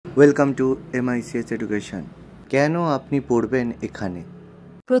Welcome to MICS education. কেন আপনি পড়বেন এখানে?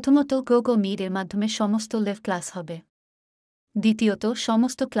 প্রথমত গুগল মিট এর মাধ্যমে সমস্ত লাইভ ক্লাস হবে। দ্বিতীয়ত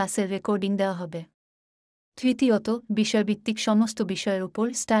সমস্ত ক্লাসের রেকর্ডিং দেওয়া হবে। তৃতীয়ত বিষয়ভিত্তিক সমস্ত বিষয়ের উপর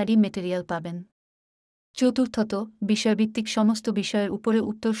স্টাডি মেটেরিয়াল পাবেন। চতুর্থত বিষয়ভিত্তিক সমস্ত বিষয়ের উপরে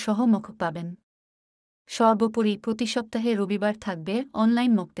উত্তর সহ মক পাবেন। সর্বোপরি প্রতি সপ্তাহে রবিবার থাকবে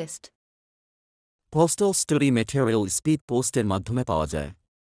online mock test. Postal story material speed পোস্টের মাধ্যমে পাওয়া যায়।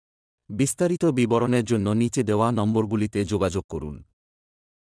 বিস্তারিত বিবরণের জন্য নিচে দেওয়া নম্বরগুলিতে যোগাযোগ করুন।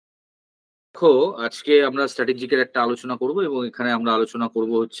 দেখো, আজকে আমরা স্ট্র্যাটেজিকের একটা আলোচনা করব এবং এখানে আমরা আলোচনা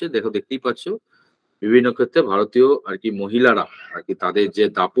করব হচ্ছে, দেখতেই পাচ্ছ বিভিন্ন ক্ষেত্রে ভারতীয় আর কি মহিলারা আর কি তাদের যে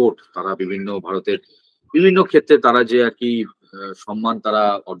দাপট, তারা ভারতের বিভিন্ন ক্ষেত্রে তারা যে আর কি সম্মান তারা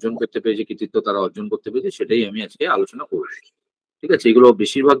অর্জন করতে পেরেছে, কৃতিত্ব তারা অর্জন করতে পেরেছে, সেটাই আমি আজকে আলোচনা করব। ঠিক আছে, এগুলো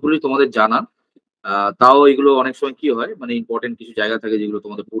বেশিরভাগগুলি তোমাদের জানা। তাও এগুলো অনেক সময় কি হয়, মানে ইম্পর্টেন্ট কিছু জায়গা থাকে যেগুলো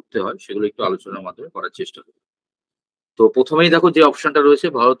তোমাদের পড়তে হয়, সেগুলো একটু আলোচনার মাধ্যমে করার চেষ্টা করি। তো প্রথমেই দেখো যে অপশনটা রয়েছে,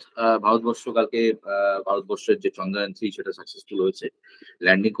 ভারতবর্ষ কালকে ভারতবর্ষের যে চন্দ্রায়ন 3 সেটা সাকসেসফুল হয়েছে,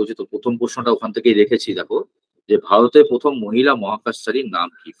 ল্যান্ডিং করছে। তো প্রথম প্রশ্নটা ওখান থেকেই রেখেছি। দেখো যে ভারতের প্রথম মহিলা মহাকাশচারীর নাম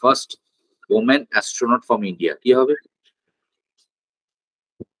কি? First women astronaut from India কি হবে?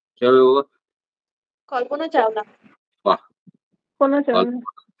 কি হবে বাবা? কল্পনা চাওলা। বাহ, কল্পনা চাওলা।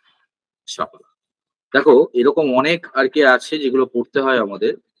 চাওলা। দেখো এরকম অনেক আর কি আছে যেগুলো পড়তে হয়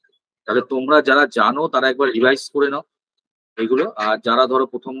আমাদের। তাহলে তোমরা যারা জানো তারা একবার রিভাইজ করে নাও এগুলো, আর যারা ধরো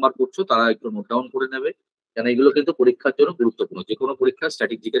প্রথমবার পড়ছো তারা একটু নোট ডাউন করে নেবে, কেন এগুলো কিন্তু পরীক্ষার জন্য গুরুত্বপূর্ণ। যে কোনো পরীক্ষা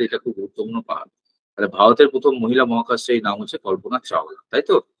স্ট্র্যাটেজিক্যাল এটা খুব গুরুত্বপূর্ণ পাঠ। তাহলে ভারতের প্রথম মহিলা মহাকাশচারীর নাম হচ্ছে কল্পনা চাওলা, তাই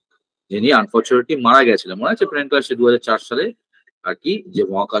তো? যিনি আনফর্চুনেটলি মারা গেছিলেন, মনে আছে প্লেন ক্রাশে 2004 সালে আর কি, যে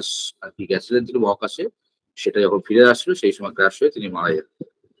মহাকাশ আর কি গেছিলেন তিনি মহাকাশে, সেটা যখন ফিরে আসলো সেই সময় ক্র্যাশ হয়ে তিনি মারা যান।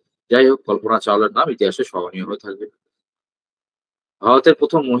 যাই হোক, কল্পনা চাওলার নাম ইতিহাসে স্মরণীয় হয়ে থাকবে। ভারতের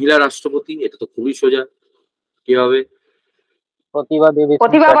প্রথম মহিলা রাষ্ট্রপতি, এটা তো খুবই সোজা, কি হবে? প্রতিভা দেবী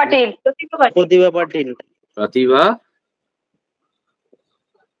প্রতিভা পাটিল। প্রতিভা পাটিল প্রতিভা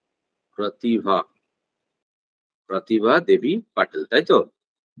প্রতিভা প্রতিভা দেবী পাটিল, তাই তো?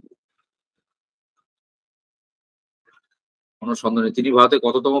 কোনো সন্দেহ নেই। তিনি ভারতের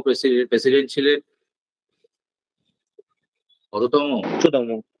কততম প্রেসিডেন্ট ছিলেন? কততম?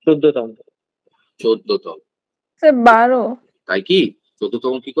 14তম 14তম। 12। তাই কি?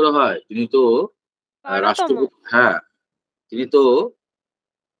 14তম কি করে হয়? তিনি তো 12তম। রাষ্ট্রপতি। হ্যাঁ, তিনি তো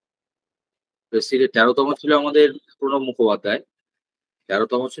প্রেসিডেন্ট। 13তম ছিল আমাদের প্রণব মুখোপাধ্যায়।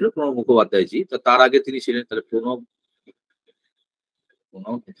 13তম ছিল প্রণব মুখোপাধ্যায়জি। তো তার আগে তিনি ছিলেন, তাহলে প্রণব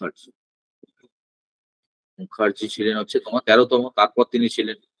প্রণব মুখার্জি। মুখার্জি ছিলেন হচ্ছে তোমার 13তম, তারপর তিনি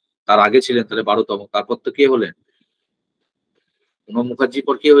ছিলেন, তার আগে ছিলেন তাহলে 12তম, তারপর তো কে হলেন? প্রণব মুখার্জির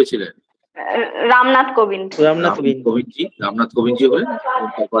পর কে হয়েছিলেন? রামনাথ কোবিন্দ। রামনাথ কোবিন্দজি হলেন। এবং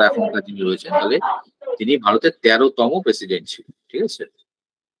তারপর এখনকার যিনি রয়েছেন, তাহলে তিনি ভারতের 13তম প্রেসিডেন্ট ছিলেন। ঠিক আছে,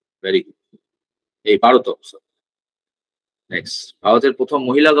 ভেরি গুড। এই 12তম। নেক্সট, ভারতের প্রথম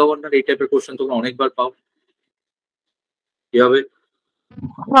মহিলা গভর্নর। এই টাইপের কোশ্চেন তোমরা অনেকবার পাও, কি হবে?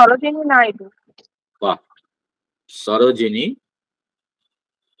 সরোজিনী নাইডু। বাহ, সরোজিনী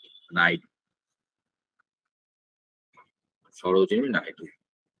নাইডু। সরোজিনী নাইডু।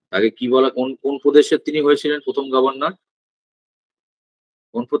 তাকে কি বলা, কোন কোন প্রদেশের তিনি হয়েছিলেন প্রথম গভর্নর?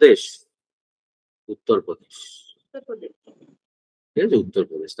 কোন প্রদেশ? উত্তরপ্রদেশ। ঠিক আছে,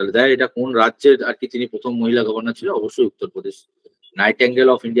 উত্তরপ্রদেশ। তাহলে দেখ এটা কোন রাজ্যের আর কি তিনি প্রথম মহিলা গভর্নর ছিল? অবশ্যই উত্তরপ্রদেশ। নাইটেঙ্গেল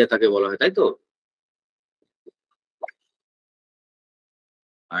অফ ইন্ডিয়া তাকে বলা হয়, তাই তো?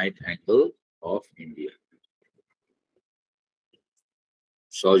 নাইটেঙ্গেল অফ ইন্ডিয়া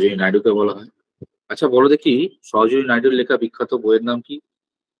সরোজিনী নাইডুকে বলা হয়। আচ্ছা বলো দেখি, সরোজিনী নাইডুর লেখা বিখ্যাত বইয়ের নাম কি?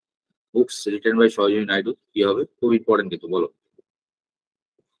 Books written by Sarojini Naidu কি হবে? খুব ইম্পর্টেন্ট কিন্তু, বলো।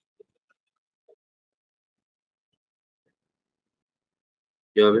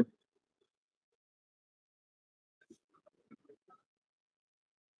 কি হবে?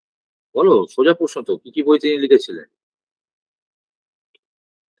 বলো, সোজা প্রশ্ন তো। কি কি বই তিনি লিখেছিলেন?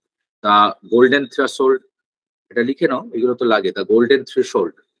 তা গোল্ডেন থ্রেশহোল্ড, এটা লিখে নাও, এগুলো তো লাগে। তা গোল্ডেন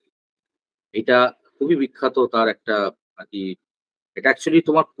থ্রেশহোল্ড, এটা খুবই বিখ্যাত। তার একটা আর কি, এটা অ্যাকচুয়ালি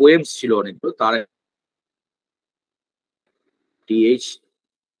তোমার পোয়েমস ছিল অনেকগুলো। তার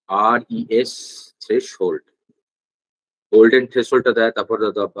THRES থ্রেশহোল্ড, গোল্ডেন থ্রেশহোল্ডটা দেয়। তারপর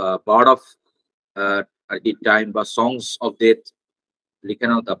বার্ড অফ আর কি টাইম বা সংস অফ ডেথ লিখে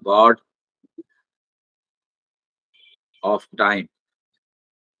নাও। The bird of time,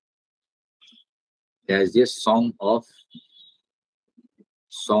 there is a song of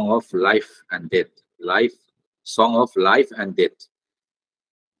life and death, song of life and death,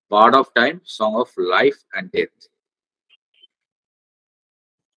 bird of time, song of life and death.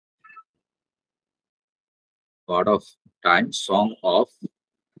 God of time, song of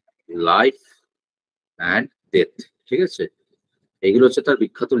life and death. ঠিক আছে, এগুলো হচ্ছে তার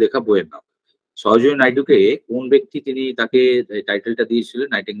বিখ্যাত লেখা বইয়ের নাম। সরোজিনী নাইডুকে কোন ব্যক্তি তিনি তাকে টাইটেলটা দিয়েছিলেন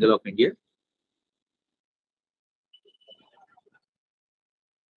নাইটিঙ্গেল অফ ইন্ডিয়া?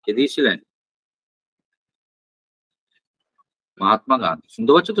 কে দিয়েছিলেন? মহাত্মা গান্ধী।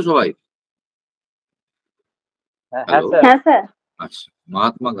 শুনতে পাচ্ছ তো সবাই? হ্যাঁ হ্যালো। স্যার। হ্যাঁ স্যার। আচ্ছা,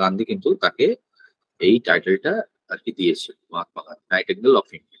 মহাত্মা গান্ধী কিন্তু তাকে এই টাইটেলটা আর কি দিয়েছে, Mahatma Gandhi, nightingale of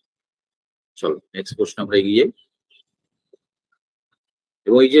India. চলো নেক্সট প্রশ্ন আমরা এগিয়ে যাই।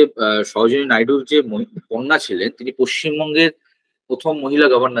 এবং এই যে সরোজিনী নাইডুর যে কন্যা ছিলেন, তিনি পশ্চিমবঙ্গের প্রথম মহিলা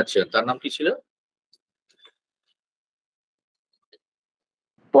গভর্নর ছিলেন, তার নাম কি ছিল?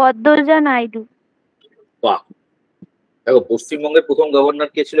 পদ্মজা নাইডু। বাহ, দেখো পশ্চিমবঙ্গের প্রথম গভর্নর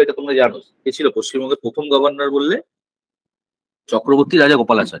কে ছিল এটা তোমরা জানো? কে ছিল পশ্চিমবঙ্গের প্রথম গভর্নর বললে? চক্রবর্তী রাজা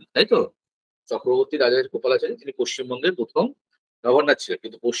গোপালাচারী, তাই তো? চক্রবর্তী রাজা গোপালাচারী তিনি পশ্চিমবঙ্গের প্রথম গভর্নর ছিলেন।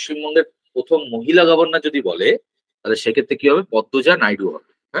 কিন্তু পশ্চিমবঙ্গের প্রথম মহিলা গভর্নর যদি বলে তাহলে সেক্ষেত্রে কি হবে? পদ্মজা নাইডু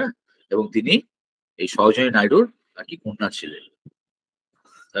হবে। হ্যাঁ, এবং তিনি এই সরোজিনী নাইডুর আর কি কন্যা ছিলেন।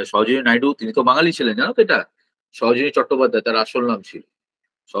 সরোজিনী নাইডু তিনি তো বাঙালি ছিলেন, জানো তো এটা? সরোজিনী চট্টোপাধ্যায় তার আসল নাম ছিল,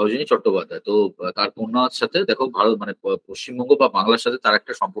 সরোজিনী চট্টোপাধ্যায়। তো তার কন্যার সাথে দেখো ভারত মানে পশ্চিমবঙ্গ বা বাংলার সাথে তার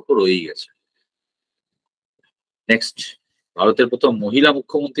একটা সম্পর্ক রয়েই গেছে। নেক্সট, ভারতের প্রথম মহিলা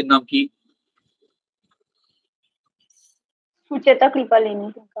মুখ্যমন্ত্রীর নাম কি? সুচেতা কৃপালিনী।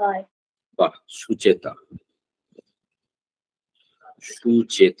 বাহ, সুচেতা,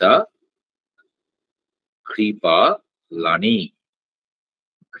 সুচেতা কৃপালানি,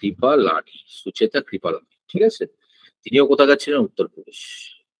 কৃপালানি, সুচেতা কৃপালানি। ঠিক আছে, তিনিও কোথাকার ছিলেন? উত্তরপ্রদেশ।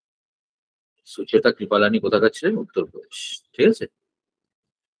 সুচেতা কৃপালানি কোথাকার ছিলেন? উত্তরপ্রদেশ। ঠিক আছে,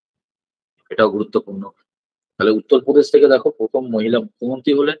 এটাও গুরুত্বপূর্ণ। তাহলে উত্তরপ্রদেশ থেকে দেখো প্রথম মহিলা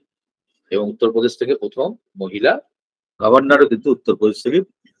মুখ্যমন্ত্রী হলেন, এবং উত্তরপ্রদেশ থেকে প্রথম মহিলা গভর্নরও কিন্তু উত্তরপ্রদেশ থেকে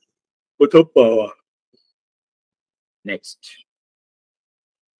প্রথম পাওয়া। নেক্সট,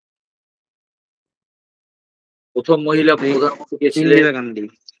 প্রথম মহিলা প্রধানমন্ত্রী কে ছিলেন? ইন্দিরা গান্ধী।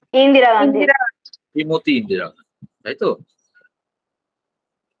 ইন্দিরা গান্ধী। শ্রীমতী ইন্দিরা গান্ধী, তাই তো?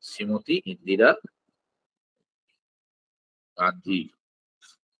 শ্রীমতী ইন্দিরা গান্ধী,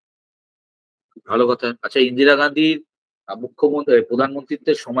 ভালো কথা। আচ্ছা, ইন্দিরা গান্ধীর মুখ্যমন্ত্রী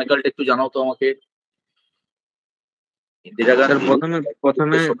প্রধানমন্ত্রীত্বের সময়কালটা একটু জানাও তো আমাকে। ইন্দিরা স্যার গান্ধী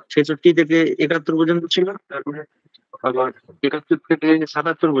প্রথমে 66 থেকে 71 পর্যন্ত ছিল, তারপরে আবার 71 থেকে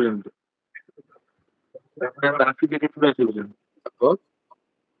 77 পর্যন্ত, তারপরে আবার 80 থেকে 84 পর্যন্ত।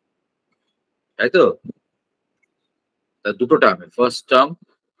 তাই তো? দুটো টার্মে, ফার্স্ট টার্ম,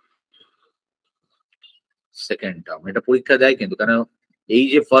 সেকেন্ড টার্ম, এটা পরীক্ষা দেয় কিন্তু। কারণ এই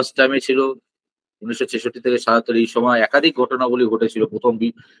যে ফার্স্ট টার্মে ছিল 1966 থেকে 77, এই সময় একাধিক ঘটনাবলী ঘটেছিল। প্রথম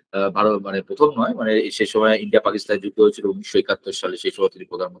ভারত মানে প্রথম নয়, মানে সে সময় ইন্ডিয়া পাকিস্তান যুদ্ধ হয়েছিল 1971 সালে, সেই সময় তিনি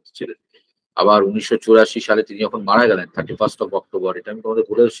প্রধানমন্ত্রী ছিলেন। আবার 1984 সালে তিনি যখন মারা গেলেন 31 অক্টোবর, এটা আমি তোমাদের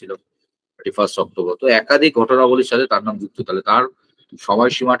বলেছিলাম, 31 অক্টোবর। তো একাধিক ঘটনাবলীর সাথে তার নাম যুক্ত, তাহলে তার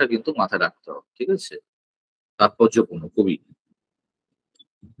সময়সীমাটা কিন্তু মাথায় রাখতে হবে। ঠিক আছে, তাৎপর্যপূর্ণ খুবই।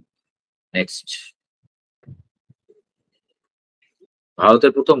 নেক্সট,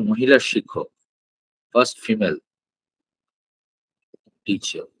 ভারতের প্রথম মহিলা শিক্ষক, ফার্স্ট ফিমেল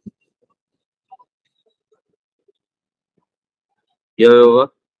টিচার, কি হবে বাবা?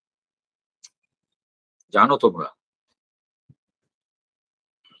 জানো তোমরা?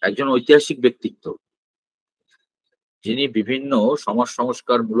 একজন ঐতিহাসিক ব্যক্তিত্ব, যিনি বিভিন্ন সমাজ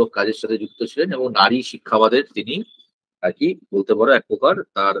সংস্কারমূলক কাজের সাথে যুক্ত ছিলেন এবং নারী শিক্ষাবাদের তিনি আর কি বলতে পারো এক প্রকার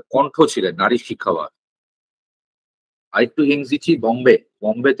তার কণ্ঠ ছিলেন, নারী শিক্ষাবাদ। আরেকটু হিংস দিচ্ছি,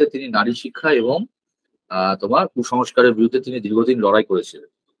 বোম্বেতে তিনি নারী শিক্ষা এবং তোমার কুসংস্কারের বিরুদ্ধে তিনি দীর্ঘদিন লড়াই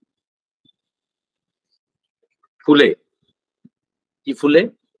করেছিলেন। ফুলে, কি ফুলে?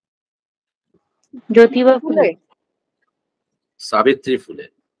 জ্যোতিবা ফুলে। সাবিত্রী ফুলে,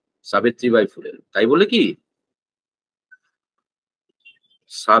 সাবিত্রীবাই ফুলে, তাই বলে কি?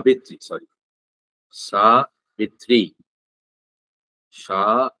 সাবিত্রী, সরি, সাবিত্রী,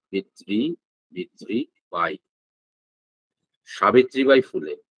 বাই, সাবিত্রীবাই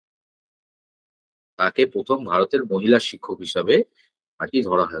ফুলে, তাকে প্রথম ভারতের মহিলা শিক্ষক হিসাবে আর কি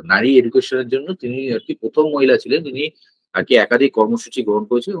ধরা হয়। নারী এডুকেশনের জন্য তিনি আর কি প্রথম মহিলা ছিলেন, তিনি আর কি একাধিক কর্মসূচি গ্রহণ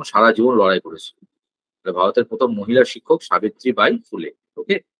করেছিলেন এবং সারা জীবন লড়াই করেছিলেন। ভারতের প্রথম মহিলা শিক্ষক সাবিত্রীবাই ফুলে।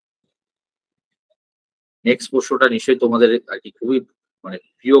 ওকে, নেক্সট প্রশ্নটা নিশ্চয়ই তোমাদের আর কি খুবই মানে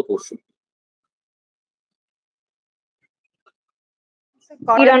প্রিয় প্রশ্ন।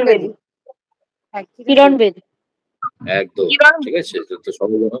 কিরণ বেদী। কিরণ বেদী। একদম ঠিক আছে, তো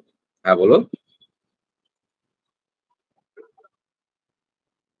সবাই জানো। হ্যাঁ বলো।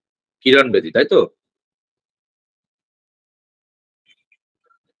 কিরণ বেদী, তাই তো?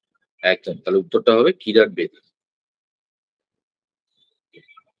 একদম, তাহলে উত্তরটা হবে কিরণ বেদি।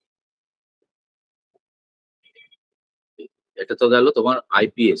 এটা তো গেল তোমার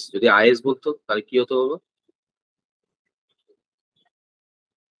আইপিএস। যদি আইএস বলতো তাহলে কি হতো বাবা?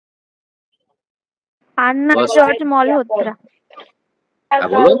 আন্না First- জর্জ মলহোত্রা। হ্যাঁ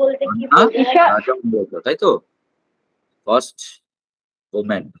বলো, আন্না ঈশা রাজা মালহোত্রা, তাই তো? First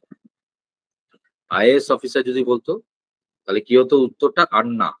woman. আইএএস অফিসার যদি বলতো তাহলে কি হতো উত্তরটা?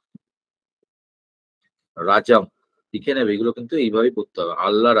 আন্না রাজাম। লিখে নেবে, এগুলো কিন্তু এইভাবেই পড়তে হবে।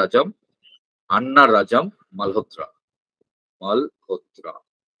 আল্লাহ রাজাম, আন্না রাজাম মালহোত্রা, মালহোত্রা।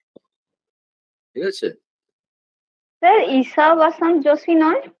 ঠিক আছে? স্যার ঈশা বাসন্ত যোশী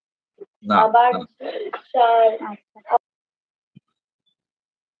নয়? না আবার না, আচ্ছা।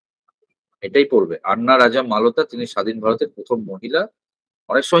 এটাই পড়বে। আন্না রাজা মালহোত্রা, তিনি স্বাধীন ভারতের প্রথম মহিলা।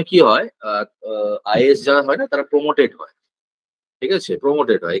 অনেক সময় কি হয়, আইএএস যারা হয় না তারা প্রমোটেড হয়। ঠিক আছে,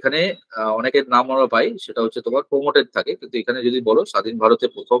 প্রমোটেড হয়। এখানে অনেকের নাম আমরা পাই, সেটা হচ্ছে তোমার প্রমোটেড থাকে, কিন্তু এখানে যদি বলো স্বাধীন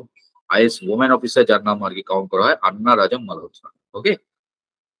ভারতের প্রথম আইএস ওমেন অফিসার যার নাম আর কি কাউন্ট করা হয়, আন্না রাজাম মালহোত্রা। ওকে,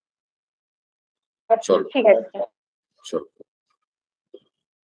 চলো ঠিক আছে স্যার। চলো।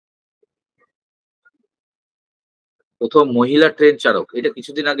 প্রথম মহিলা ট্রেন চালক, এটা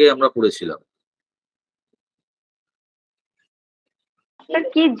কিছুদিন আগে আমরা পড়েছিলাম। স্যার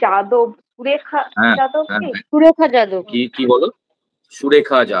কি যাদব, সুরেখা হ্যাঁ যাদব হ্যাঁ কি? হ্যাঁ। সুরেখা যাদব। কি কি বলো?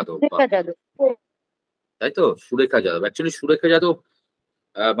 সুরেখা যাদব, বাহ, সুরেখা যাদব। তাই তো? সুরেখা যাদব। অ্যাকচুয়ালি সুরেখা যাদব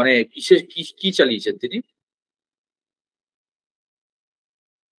মানে কিসের কি কি চালিয়েছেন তিনি?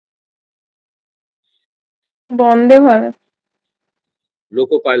 বন্দে ভারত।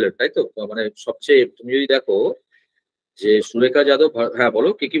 লোকো পাইলট, তাই তো? মানে সবচেয়ে তুমি যদি দেখো যে সুরেখা যাদব, হ্যাঁ বলো,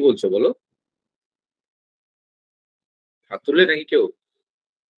 কি কি বলছো বলো? হাত তুললে নাকি কেউ?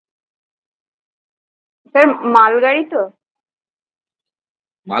 স্যার মালগাড়ি তো?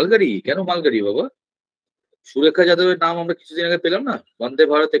 মালগাড়ি? কেন মালগাড়ি বাবা? সুরেখা যাদবের নাম আমরা কিছুদিন আগে পেলাম না। বন্দে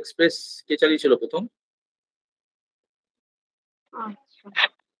ভারত এক্সপ্রেস কে চালিয়েছিল প্রথম? আচ্ছা।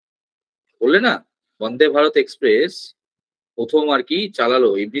 বললে না, বন্দে ভারত এক্সপ্রেস প্রথম আর কি চালালো।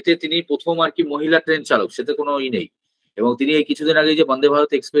 এমনিতে তিনি প্রথম আর কি মহিলা ট্রেন চালক, সেটা কোনো ই নেই। এবং তিনি এই কিছুদিন আগে যে বন্দে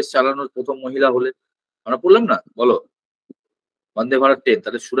ভারত এক্সপ্রেস চালানোর প্রথম মহিলা হলেন, আমরা বললাম না, বলো বন্দে ভারত ট্রেন।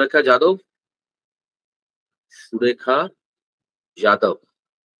 তাহলে সুরেখা যাদব, সুরেখা যাদব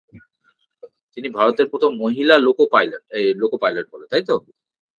তিনি ভারতের প্রথম মহিলা লোকো পাইলট, এই লোকো পাইলট বলে, তাই তো?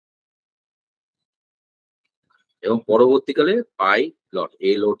 এবং পরবর্তীকালে পাইলট,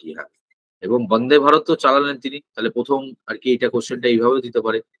 এলওটি, হ্যাঁ। এবং বন্দে ভারত তো চালালেন তিনি। তাহলে প্রথম আর কি এটা কোশ্চেনটা এইভাবে দিতে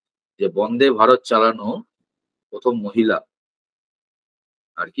পারে যে বন্দে ভারত চালানো প্রথম মহিলা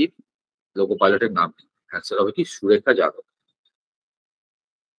আর কি লোকো পাইলটের নাম কি? অ্যান্সার হবে কি? সুরেখা যাদব।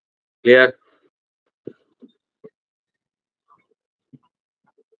 ক্লিয়ার?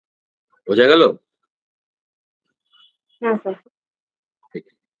 বোঝা গেল? হ্যাঁ স্যার। ঠিক।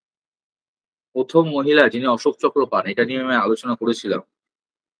 প্রথম মহিলা যিনি অশোক চক্র পান, এটা নিয়ে আমি আলোচনা করেছিলাম।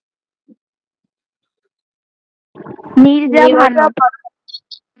 নীরজা ভানু।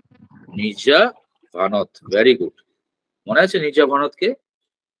 Neerja ভানত, very good. মনে আছে নির্জা ভানতকে?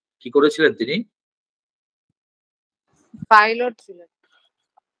 কি করেছিলেন তিনি? পাইলট ছিলেন।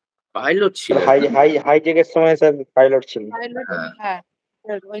 পাইলট ছিলেন। হাইজ্যাকের সময় স্যার পাইলট ছিল। পাইলট, হ্যাঁ। হ্যাঁ,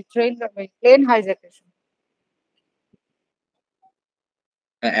 ওই প্লেন হাইজ্যাকের।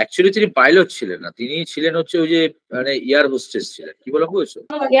 হ্যাঁ, অ্যাকচুয়ালি তিনি পাইলট ছিলেন না, তিনি ছিলেন হচ্ছে ওই যে মানে এয়ার হোস্টেস ছিলেন। কি বলা বলছো?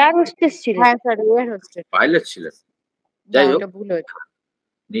 এয়ার হোস্টেস ছিলেন। হ্যাঁ স্যার, এয়ার হোস্টেস। পাইলট ছিলেন। না, যাই হোক, ওটা ভুল হয়েছে।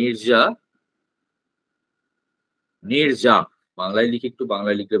 নির্জা, নির্জা বাংলায় লিখে, একটু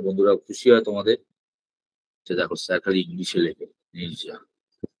বাংলায় লিখলে বন্ধুরা খুশি হয় তোমাদের। যে দেখো স্যার খালি ইংলিশে লেখে। নির্জা,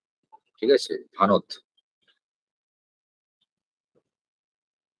 ঠিক আছে? ভানত,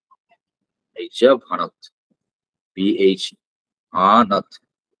 নির্জা ভানত, BH ভানত,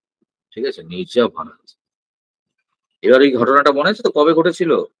 ঠিক আছে? নির্জা ভানত। এবার এই ঘটনাটা মনে আছে তো কবে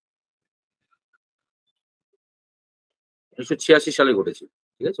ঘটেছিল? 1986 সালে ঘটেছিল।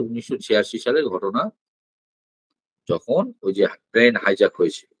 ঠিক আছে, 1986 সালের ঘটনা, যখন ওই যে ট্রেন হাইজ্যাক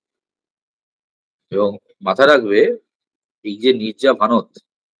হয়েছিল। এবং মাথায় রাখবে, এই যে নির্জা ভানত,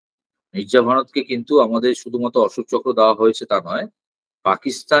 নির্জা ভারতকে কিন্তু আমাদের শুধুমাত্র অশোক চক্র দেওয়া হয়েছে তা নয়,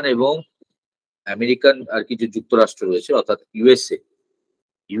 পাকিস্তান এবং আমেরিকান আর কি যে যুক্তরাষ্ট্র রয়েছে, অর্থাৎ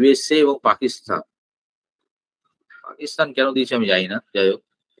ইউএসএ এবং পাকিস্তান। পাকিস্তান কেন দিয়েছে আমি জানি না, যাই হোক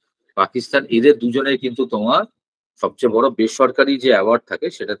পাকিস্তান, এদের দুজনের কিন্তু তোমার সবচেয়ে বড় বেসরকারি যে অ্যাওয়ার্ড থাকে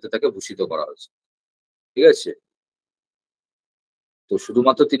সেটাতে তাকে ভূষিত করা হয়েছে। ঠিক আছে? তো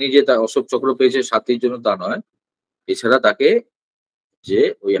শুধুমাত্র তিনি যে তার অশোক চক্র পেয়েছে শান্তির জন্য তা নয়, এছাড়া তাকে যে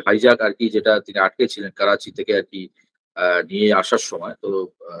ওই হাইজ্যাক আর কি যেটা তিনি আটকে ছিলেন করাচি থেকে আর কি নিয়ে আসার সময়, তো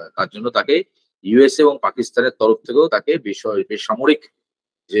তার জন্য তাকে ইউএস এবং পাকিস্তানের তরফ থেকেও তাকে বেসামরিক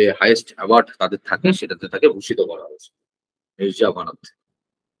যে হাইয়েস্ট অ্যাওয়ার্ড তাদের থাকে সেটাতে তাকে ভূষিত করা হয়েছে, মির্জা আমানত।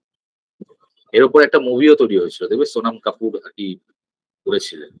 এর উপর একটা মুভিও তৈরি হয়েছিল, দেখবে সোনাম কাপুর আর কি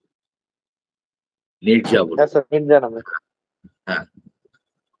করেছিলেন, নির্জা বলে। হ্যাঁ স্যার, মির্জা নামে। হ্যাঁ,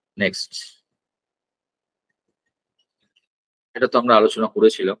 নেক্সট, এটা তো আমরা আলোচনা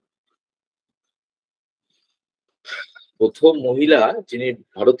করেছিলাম। প্রথম মহিলা যিনি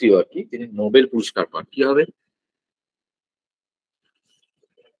ভারতীয় আর কি, তিনি নোবেল পুরস্কার পান, কি হবে?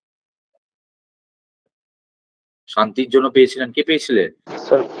 শান্তির জন্য পেয়েছিলেন, কে পেয়েছিলেন?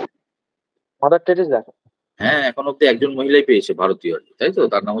 Sir mother Teresa. হ্যাঁ, এখন অব্দি একজন মহিলাই পেয়েছে ভারতীয় আর কি, তাই তো?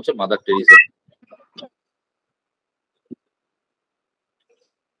 তার নাম হচ্ছে মাদার টেরিসা।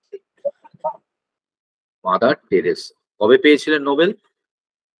 মাদার টেরেসা কবে পেয়েছিলেন নোবেল?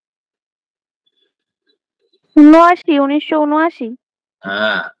 1979।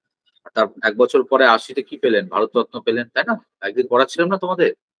 হ্যাঁ, তার 1 বছর পরে 80-তে কি পেলেন? ভারতরত্ন পেলেন, তাই না? একদিন পড়াচ্ছিলাম না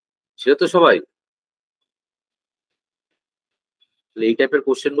তোমাদের, ছিল তো সবাই। এই টাইপের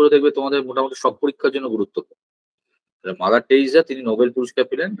কোশ্চেন গুলো দেখবে তোমাদের মোটামুটি সব পরীক্ষার জন্য গুরুত্বপূর্ণ। মাদার টেরিসা তিনি নোবেল পুরস্কার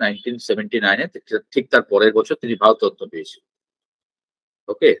পেলেন 1979-এ, ঠিক তার পরের বছর তিনি ভারতরত্ন পেয়েছিলেন।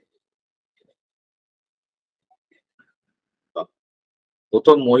 ওকে,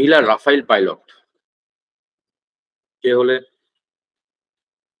 প্রথম মহিলা রাফাইল পাইলট কে হলেন?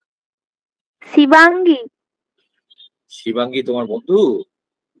 শিবাঙ্গী। শিবাঙ্গী তোমার বন্ধু?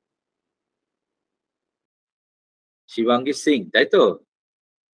 শিবাঙ্গী সিং, তাই তো?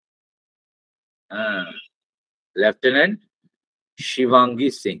 হ্যাঁ, লেফটেন্যান্ট শিবাঙ্গী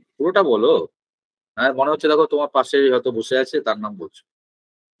সিং, পুরোটা বলো। হ্যাঁ, মনে হচ্ছে দেখো তোমার পাশে হয়তো বসে আছে, তার নাম বলছো।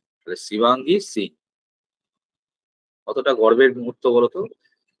 তাহলে শিবাঙ্গী সিং, কতটা গর্বের মুহূর্ত বলো তো,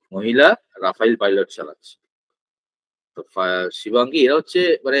 মহিলা রাফাইল পাইলট চালাচ্ছে। তো শিবাঙ্গী এরা হচ্ছে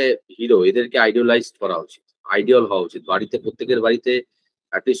মানে হিরো, এদেরকে আইডিয়ালাইজ করা উচিত, আইডিয়াল হওয়া উচিত, বাড়িতে প্রত্যেকের বাড়িতে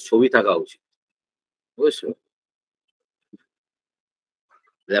অ্যাটলিস্ট ছবি থাকা উচিত, বুঝছো?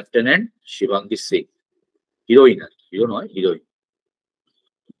 লেফটেন্যান্ট শিবাঙ্গী সিং, হিরোইন, আর হিরো নয়, হিরোইন।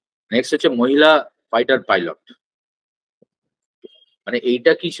 নেক্সট হচ্ছে মহিলা ফাইটার পাইলট, মানে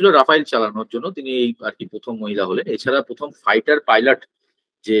এইটা কি ছিল, রাফাইল চালানোর জন্য তিনি এই আর কি প্রথম মহিলা হলেন। এছাড়া প্রথম ফাইটার পাইলট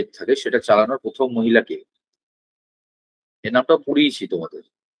যে থাকে সেটা চালানোর প্রথম মহিলাকে, এর নামটা পড়িয়েছি তোমাদের,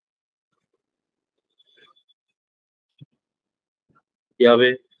 কি হবে?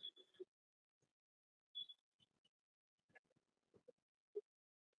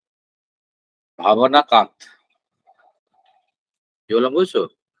 ভাবনা কান্ত, কি বললাম বুঝছো?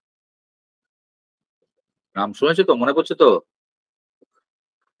 নাম শুনেছো তো, মনে পড়ছে তো?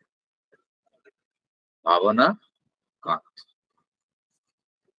 ভাবনা কান্ত,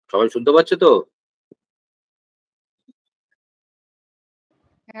 সবাই শুনতে পাচ্ছে তো?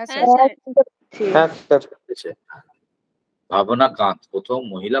 হ্যাঁ স্যার। হ্যাঁ স্যার। আচ্ছা, ভাবনা কান্ত প্রথম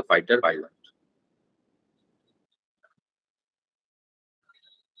মহিলা fighter pilot.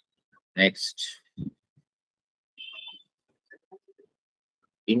 Next,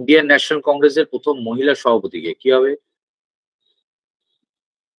 Indian national কংগ্রেসের প্রথম মহিলা সভাপতিকে, কি হবে?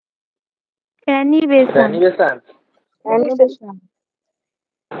 Annie Besant.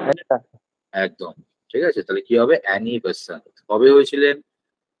 একদম ঠিক আছে, তাহলে কি হবে? Annie Besant. কবে হয়েছিলেন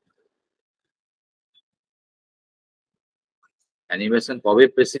অ্যানি বেসান্ট? কবে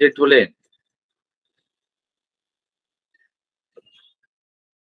প্রেসিডেন্ট হলেন?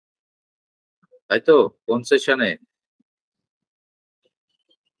 তাই তো, কোন সেশনে?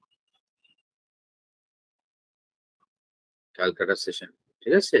 ক্যালকাটা সেশন,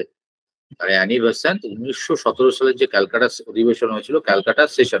 ঠিক আছে। আর অ্যানি বেসান্ট 1917 সালের যে ক্যালকাটা অধিবেশন হয়েছিল, ক্যালকাটা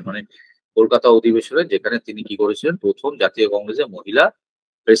সেশন মানে কলকাতা অধিবেশনে, যেখানে তিনি কি করেছিলেন, প্রথম জাতীয় কংগ্রেসের মহিলা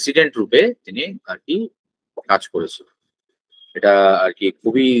প্রেসিডেন্ট রূপে তিনি আর কি কাজ করেছিলেন। এটা আর কি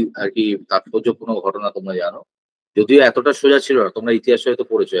খুবই আর কি তাৎপর্যপূর্ণ ঘটনা, তোমরা জানো। যদিও এতটা সোজা ছিল না, তোমরা ইতিহাসে হয়তো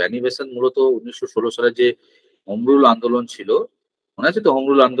পড়েছো। অ্যানি বেসান্ট মূলত 1916 সালের যে হোম রুল আন্দোলন ছিল, মনে আছে তো? হোম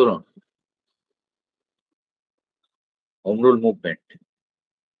রুল আন্দোলন, হোম রুল মুভমেন্ট,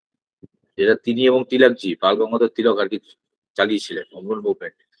 যেটা তিনি এবং তিলকজি, বাল গঙ্গাধর তিলক আর কি চালিয়েছিলেন, হোম রুল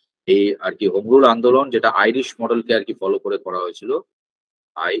মুভমেন্ট। এই আর কি হোম রুল আন্দোলন, যেটা আইরিশ মডেলকে আর কি ফলো করে করা হয়েছিল,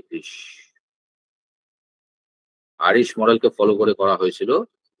 আইরিশ আইরিশ মডেলকে ফলো করে করা হয়েছিল।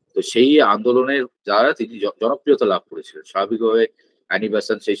 তো সেই আন্দোলনের দ্বারা তিনি জনপ্রিয়তা লাভ করেছিলেন। স্বাভাবিকভাবে অ্যানি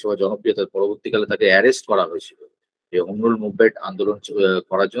বেসান্ট সেই সময় জনপ্রিয়তার, পরবর্তীকালে তাকে অ্যারেস্ট করা হয়েছিল। এই হোম রুল মুভমেন্ট আন্দোলন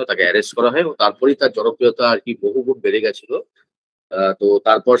করার জন্য তাকে অ্যারেস্ট করা হয় এবং তারপরেই তার জনপ্রিয়তা আর কি বহুগুণ বেড়ে গেছিল। তো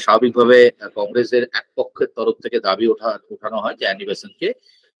তারপর স্বাভাবিকভাবে কংগ্রেসের এক পক্ষের তরফ থেকে দাবি ওঠানো হয় যে অ্যানি বেসান্টকে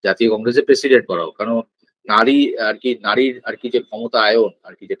জাতীয় কংগ্রেসের প্রেসিডেন্ট করা হোক। কারণ নারী আর কি, নারীর আর কি যে ক্ষমতায়ন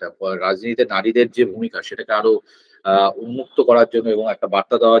আর কি, যেটা রাজনীতিতে নারীদের যে ভূমিকা সেটাকে আরো উন্মুক্ত করার জন্য এবং একটা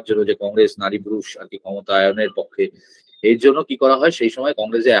বার্তা দেওয়ার জন্য যে কংগ্রেস নারী পুরুষ আর কি ক্ষমতায়নের পক্ষে, এর জন্য কি করা হয় সেই সময়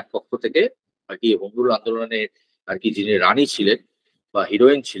কংগ্রেসের এক পক্ষ থেকে আর কি হোম রুল আন্দোলনে আর কি যিনি রানী ছিলেন বা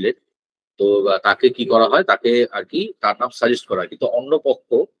হিরোইন ছিলেন, তো তাকে কি করা হয়, তাকে আর কি তার নাম সাজেস্ট করা হয়। কিন্তু অন্য পক্ষ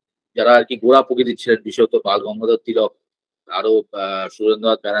যারা আর কি গোড়া প্রকৃতির ছিলেন, বিশেষত বাল গঙ্গাধর তিলক, আরো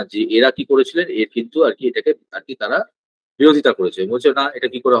সুরেন্দ্রনাথ ব্যানার্জি, এরা কি করেছিলেন, এর কিন্তু আর কি এটাকে আর কি তারা বিরোধিতা করেছে, বলছে না এটা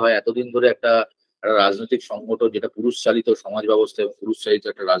কি করে হয়, এতদিন ধরে একটা একটা রাজনৈতিক সংগঠন যেটা পুরুষ চালিত সমাজ ব্যবস্থা এবং পুরুষ চালিত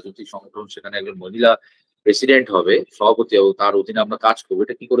একটা রাজনৈতিক সংগঠন, সেখানে একজন মহিলা প্রেসিডেন্ট হবে, সভাপতি হবে, তার অধীনে আমরা কাজ করবো,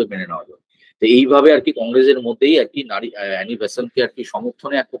 এটা কি করে মেনে নেওয়া যায়। তো এইভাবে আর কি কংগ্রেসের মধ্যেই আর কি নারী অ্যানি বেসান্তকে আর কি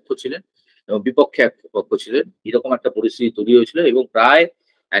সমর্থনে এক পক্ষ ছিলেন এবং বিপক্ষে এক পক্ষ ছিলেন, এরকম একটা পরিস্থিতি তৈরি হয়েছিল এবং প্রায়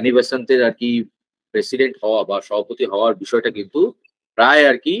অ্যানি বেসান্তের আর কি প্রেসিডেন্ট হওয়া বা সভাপতি হওয়ার বিষয়টা কিন্তু প্রায়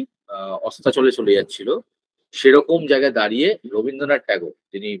আর কি অস্তাচলে চলে যাচ্ছিল। সেরকম জায়গায় দাঁড়িয়ে রবীন্দ্রনাথ ট্যাগর,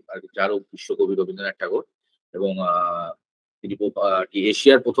 যিনি আর কি যারও বিশ্বকবি রবীন্দ্রনাথ ট্যাগর, এবং তিনি আর কি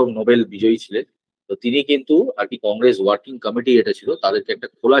এশিয়ার প্রথম নোবেল বিজয়ী ছিলেন। তো তিনি কিন্তু আর কি কংগ্রেস ওয়ার্কিং কমিটি এটা ছিল, তাদেরকে একটা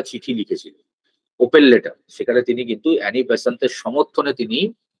খোলা চিঠি লিখেছিলেন, ওপেন লেটার। সেখানে তিনি কিন্তু অ্যানি বেসান্তের সমর্থনে তিনি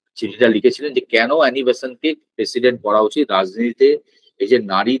চিঠিটা লিখেছিলেন যে কেন অ্যানি বেসান্তকে প্রেসিডেন্ট করা উচিত। রাজনীতিতে এই যে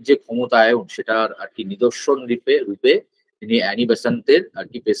নারীর যে ক্ষমতায়ন সেটার আর কি নিদর্শন রূপে রূপে তিনি অ্যানি বেসান্তের আর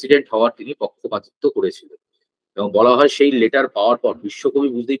কি প্রেসিডেন্ট হওয়ার তিনি পক্ষপাতিত্ব করেছিলেন। এবং বলা হয় সেই লেটার পাওয়ার পর বিশ্বকবি,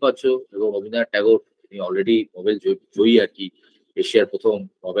 বুঝতেই পারছো, এবং রবীন্দ্রনাথ ট্যাগর তিনি অলরেডি নোবেল জয়ী আর কি এশিয়ার প্রথম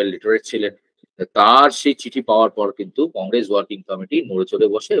নোবেল লিটারেট ছিলেন। তার সেই চিঠি পাওয়ার পর কিন্তু কংগ্রেস ওয়ার্কিং কমিটি নড়ে চড়ে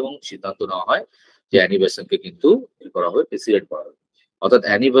বসে এবং সিদ্ধান্ত নেওয়া হয় যে অ্যানি বেসান্তকে কিন্তু কি করা হবে, প্রেসিডেন্ট করা হবে। অর্থাৎ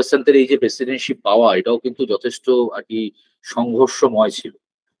অ্যানি বেসান্তের এই যে প্রেসিডেন্টশিপ পাওয়া, এটাও কিন্তু যথেষ্ট আর কি সংঘর্ষময় ছিল।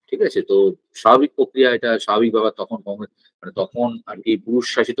 ঠিক আছে, তো স্বাভাবিক প্রক্রিয়া, এটা স্বাভাবিক ব্যাপার। তখন কংগ্রেস মানে তখন আর কি পুরুষ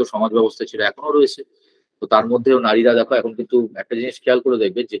শাসিত সমাজ ব্যবস্থা ছিল, এখনো রয়েছে। তো তার মধ্যেও নারীরা দেখো এখন কিন্তু একটা জিনিস খেয়াল করে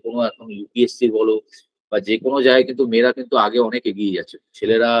দেখবে, যে কোনো এখন ইউপিএসসি বলো বা যে কোনো জায়গায় কিন্তু মেয়েরা কিন্তু আগে অনেক এগিয়ে যাচ্ছে।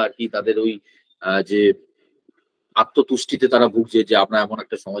 ছেলেরা আর কি তাদের ওই যে আত্মতুষ্টিতে তারা ভুগছে যে আমরা এমন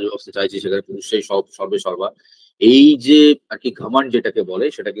একটা সমাজ ব্যবস্থা চাইছি সেখানে পুরুষরাই সব সর্বে সর্বা, এই যে আর কি ঘামান যেটাকে বলে,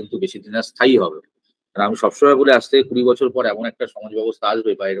 সেটা কিন্তু বেশি দিন আর স্থায়ী হবে না। আর আমি সবসময় বলে, আজ থেকে 20 বছর পর এমন একটা সমাজ ব্যবস্থা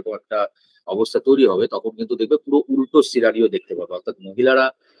আসবে বা এরকম একটা অবস্থা তৈরি হবে, তখন কিন্তু দেখবে পুরো উল্টো সিনারিও দেখতে পাবে। অর্থাৎ মহিলারা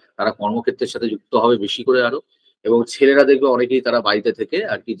তারা কর্মক্ষেত্রের সাথে যুক্ত হবে বেশি করে আরো, এবং ছেলেরা দেখবে অনেকেই তারা বাড়িতে থেকে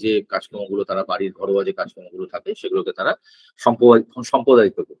আর কি যে কাজকর্মগুলো, তারা বাড়ির ঘরোয়া যে কাজকর্মগুলো থাকে সেগুলোকে তারা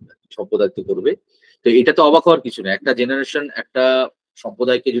সম্প্রদায়িত্ব করবে। তো এটা তো অবাক হওয়ার কিছু না। একটা জেনারেশন, একটা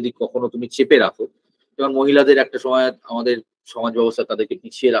সম্প্রদায়কে যদি কখনো তুমি চেপে রাখো, যেমন মহিলাদের একটা সময় আমাদের সমাজ ব্যবস্থা তাদেরকে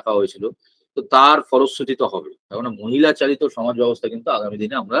পিছিয়ে রাখা হয়েছিল, তো তার ফলশ্রুতি তো হবে। কারণ মহিলা চালিত সমাজ ব্যবস্থা কিন্তু আগামী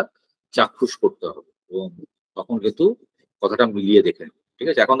দিনে আমরা চাক্ষুষ করতে হবে, এবং তখন কিন্তু কথাটা মিলিয়ে দেখে নেব। ঠিক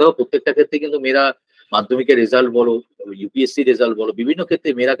আছে, এখন দেখো প্রত্যেকটা ক্ষেত্রে কিন্তু মেয়েরা মাধ্যমিকের রেজাল্ট বলো, ইউপিএসসি রেজাল্ট বলো, বিভিন্ন ক্ষেত্রে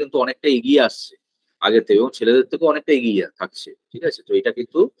মেয়েরা কিন্তু অনেকটা এগিয়ে আসছে আগের থেকে, এবং ছেলেদের থেকেও অনেকটা এগিয়ে থাকছে। ঠিক আছে, তো এটা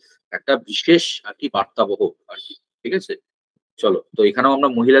কিন্তু একটা বিশেষ আর কি বার্তাবহ আর কি। ঠিক আছে, চলো, তো এখানেও আমরা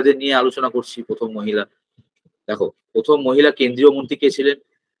মহিলাদের নিয়ে আলোচনা করছি। প্রথম মহিলা, দেখো প্রথম মহিলা কেন্দ্রীয় মন্ত্রী কে ছিলেন?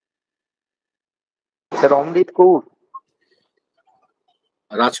 স্যার অমৃত কৌর।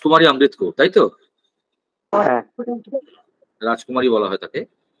 রাজকুমারী অমৃত কৌর, তাই তো? হ্যাঁ, রাজকুমারী বলা হয় তাকে,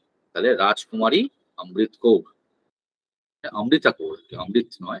 তাহলে রাজকুমারী অমৃত কৌর, অমৃতা কৌর, অমৃত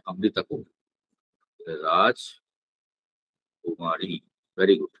নয়, অমৃতা কৌর, রাজকুমারী,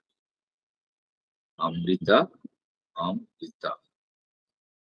 ভেরি গুড, অমৃতা, অমৃতা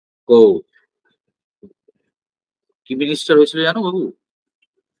কৌর। কি মিনিস্টার হয়েছিল জানো বাবু?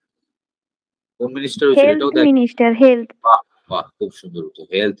 কোন মিনিস্টার হয়েছিল হেলথ এটাও দেখ। Minister, health. বাহ বাহ, খুব সুন্দর উত্তর,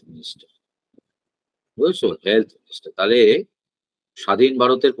 হেলথ মিনিস্টার। বুঝেছো, হেলথ মিনিস্টার। তাহলে স্বাধীন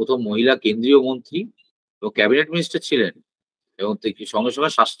ভারতের প্রথম মহিলা কেন্দ্রীয় মন্ত্রী এবং ক্যাবিনেট মিনিস্টার ছিলেন, এবং সঙ্গে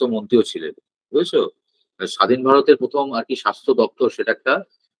সঙ্গে স্বাস্থ্যমন্ত্রীও ছিলেন। বুঝেছো, আর স্বাধীন ভারতের প্রথম আর কি স্বাস্থ্য দপ্তর সেটা একটা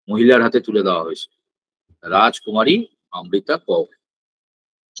মহিলার হাতে তুলে দেওয়া হয়েছে, রাজকুমারী অমৃতা কৌর।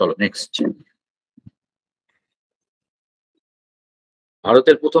 চলো নেক্সট।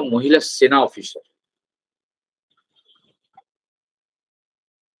 ভারতের প্রথম মহিলা সেনা অফিসার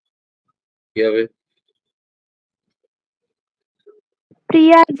কি হবে?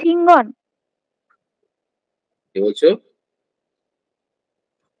 প্রিয়া ঝিঙ্গন। কি বলছো?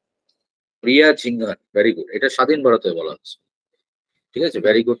 প্রিয়া ঝিঙ্গান, ভেরি গুড, এটা স্বাধীন ভারতে বলা হচ্ছে। ঠিক আছে,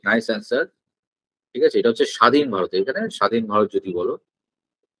 ভেরি গুড, নাইস অ্যান্সার। ঠিক আছে, এটা হচ্ছে স্বাধীন ভারতে, এখানে স্বাধীন ভারত যদি বলো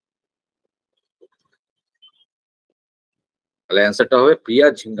তাহলে অ্যান্সারটা হবে প্রিয়া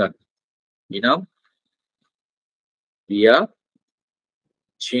ঝিঙ্গান। কি নাম? প্রিয়া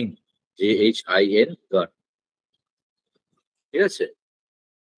ঝিং, JHIN গান। ঠিক আছে,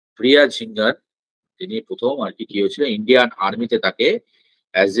 প্রিয়া ঝিঙ্গান তিনি প্রথম আর কি হয়েছিল ইন্ডিয়ান আর্মিতে তাকে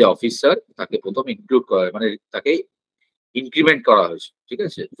অ্যাজ এ অফিসার তাকে প্রথম ইনক্লুড করা মানে তাকে ইনক্রিমেন্ট করা হয়েছে, ঠিক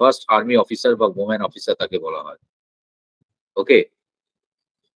আছে? ফার্স্ট আর্মি অফিসার বা ওমেন অফিসার তাকে বলা হয়। ওকে,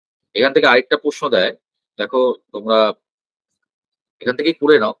 এখান থেকে আরেকটা প্রশ্ন দেয়, দেখো তোমরা এখান থেকেই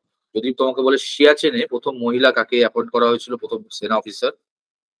করে নাও। যদি তোমাকে বলে সিয়াচেনে প্রথম মহিলা কাকে অ্যাপয়েন্ট করা হয়েছিল প্রথম সেনা অফিসার?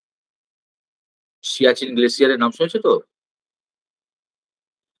 সিয়াচিন গ্লেসিয়ারের নাম শুনেছো তো?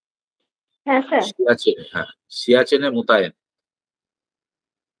 হ্যাঁ স্যার। সিয়াচেন, হ্যাঁ, সিয়াচেনে মোতায়েন,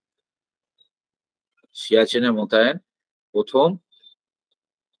 সিয়াচেনে মোতায়েন প্রথম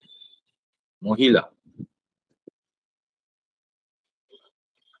মহিলা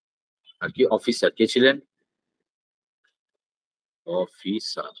আর কি অফিসার কে ছিলেন?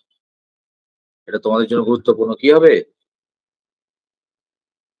 অফিসার, এটা তোমাদের জন্য গুরুত্বপূর্ণ। কি হবে?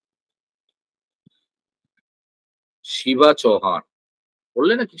 শিবা চৌহান।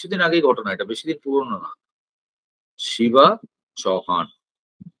 বললে না কিছুদিন আগেই ঘটনা, এটা বেশি দিন পুরনো না। শিবা চৌহান,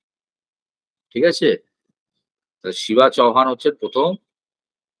 ঠিক আছে? শিবা চৌহান হচ্ছে প্রথম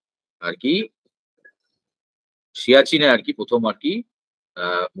আর কি সিয়াচিনে আর কি প্রথম আর কি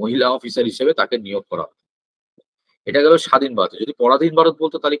মহিলা অফিসার হিসেবে তাকে নিয়োগ করা হয়। এটা গেল স্বাধীন ভারতে। যদি পরাধীন ভারত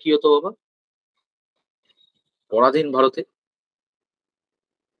বলতো তাহলে কি হতো বাবা? পরাধীন ভারতে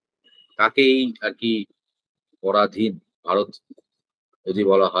কাকেই আর কি পরাধীন ভারত যদি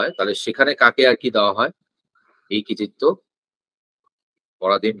বলা হয় তাহলে সেখানে কাকে আর কি দেওয়া হয় এই কৃতিত্ব?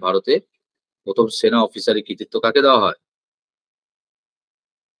 পরাধীন ভারতে প্রথম সেনা অফিসারের কৃতিত্ব কাকে দেওয়া হয়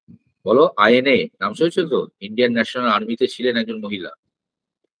বলো? আইএনএ নাম শুনেছো তো? ইন্ডিয়ান ন্যাশনাল আর্মিতে ছিলেন একজন মহিলা,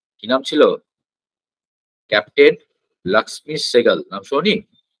 কি নাম ছিল? ক্যাপ্টেন লক্ষ্মী সেগল। নাম শোনি?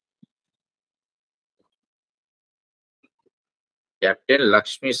 ক্যাপ্টেন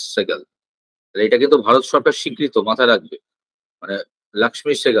লক্ষ্মী সেগল। এটা কিন্তু ভারত সরকার স্বীকৃত, মাথায় রাখবে। মানে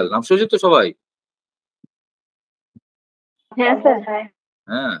লক্ষ্মী সেগল নাম শুনেছো তো সবাই? হ্যাঁ স্যার।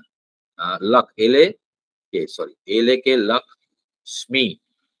 হ্যাঁ, লক এল এ কে সরি এল এ কে লক্ষ্মী,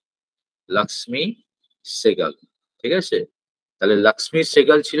 লক্ষ্মী সেগল, ঠিক আছে? তাহলে লক্ষ্মী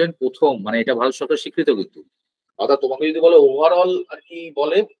সেগল ছিলেন প্রথম, মানে এটা ভারত সরকার স্বীকৃত কিন্তু। অর্থাৎ তোমাকে যদি বলে ওভারঅল আর কি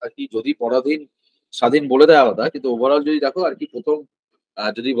বলে আর কি, যদি পরাধীন স্বাধীন বলে দেয় আলাদা, কিন্তু ওভারঅল যদি দেখো আর কি প্রথম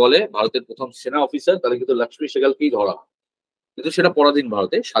যদি বলে ভারতের প্রথম সেনা অফিসার তাহলে কিন্তু লক্ষ্মী সেগলকেই ধরা হয়। কিন্তু সেটা পরাধীন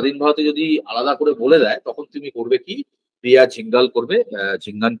ভারতে। স্বাধীন ভারতে যদি আলাদা করে বলে দেয় তখন তুমি করবে কি? প্রিয়া ঝিঙ্গাল করবে,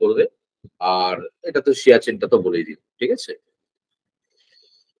 ঝিঙ্গান করবে। আর এটা তো সিয়াচেনটা তো বলেই দিন, ঠিক আছে?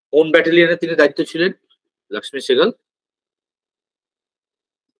 কোন ব্যাটালিয়নে তিনি দায়িত্ব ছিলেন লক্ষ্মী সেগল?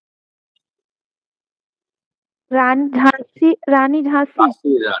 রানী ঝাঁসি।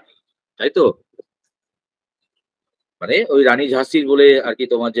 ঝাঁসির রানী, তাই তো? মানে ওই রানী ঝাঁসির বলে আর কি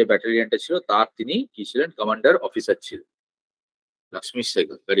তোমার যে ব্যাটালিয়নটা ছিল তার তিনি কি ছিলেন? কমান্ডার অফিসার ছিলেন Lakshmi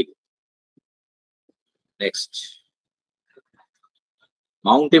সেগল। Very good. Next,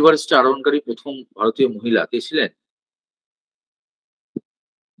 Mount এভারেস্টে আরোহণকারী প্রথম ভারতীয় মহিলা কে ছিলেন?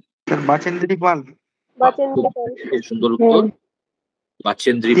 বাচেন্দ্রী পাল। খুব সুন্দর উত্তর,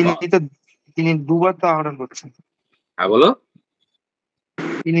 বাচেন্দ্রী তিনি পাল। তো তিনি দুবার তো আরোহণ করছেন। হ্যাঁ বলো।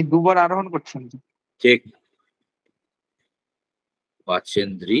 তিনি দুবার আরোহণ করছেন। ঠিক,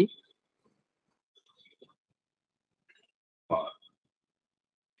 বাচেন্দ্রী পাল,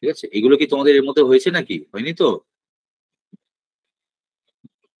 ঠিক আছে? এগুলো কি তোমাদের এর মধ্যে হয়েছে নাকি? হয়নি তো?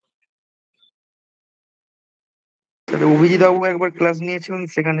 অভিজিৎ বাবু একবার ক্লাস নিয়েছিলেন,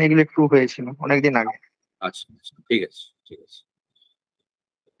 সেখানে এগুলো একটু হয়েছিল অনেকদিন আগে। আচ্ছা আচ্ছা, ঠিক আছে ঠিক আছে।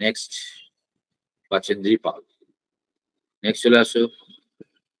 নেক্সট, বাচেন্দ্রী পাল। নেক্সট চলে আসো,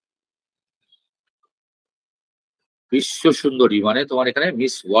 বিশ্ব সুন্দরী মানে তোমার এখানে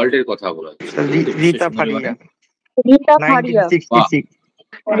মিস ওয়ার্ল্ড এর কথা বলা হচ্ছে। বিশ্ব রীতা সুন্দরী মানে ফারিয়া। 1966।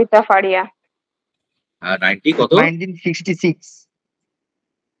 রীতা ফারিয়া। 90 কত? 1966।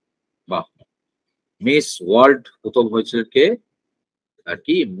 বাহ। মিস ওয়ার্ল্ড প্রথম হয়েছিল কে আর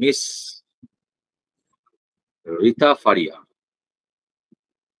কি? মিস রীতা ফারিয়া,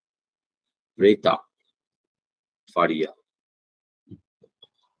 রীতা ফারিয়া।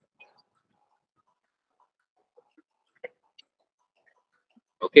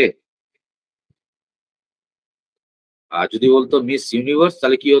 ওকে, আর যদি বলতো মিস ইউনিভার্স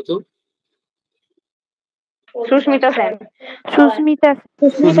তাহলে কি হতো? সুস্মিতা সেন। সুস্মিতা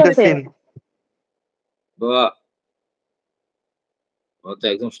সেন। বাহ, তোমরা তো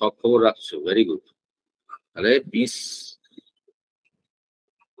একদম সব খবর রাখছো, ভেরি গুড। তাহলে মিস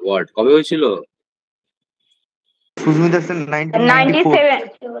ওয়ার্ল্ড কবে হয়েছিল? সুস্মিতা সেন 97।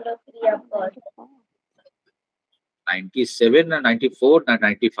 97 না 94 না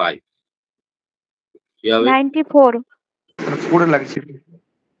 95? কি হবে? 94। 1994 লাগছিল।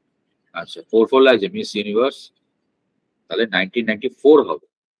 আচ্ছা 4 লাগছে মিস ইউনিভার্স, তাহলে 1994 হবে।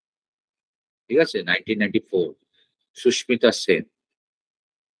 ঠিক আছে, 1994 সুস্মিতা সেন,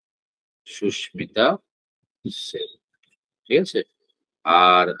 সুস্মিতা সেন। ঠিক আছে,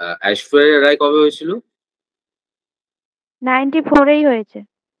 আর ঐশ্বরিয়া রায় কবে হয়েছিল? 94-এই হয়েছে।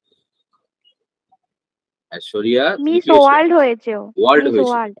 ঐশ্বরিয়া মিস ওয়ার্ল্ড হয়েছে, ও ওয়ার্ল্ড মিস হয়েছিল,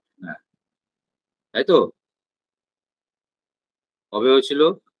 ওয়ার্ল্ড। হ্যাঁ তাই তো। কবে হয়েছিল?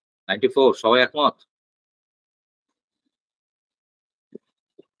 94, সবাই একমত?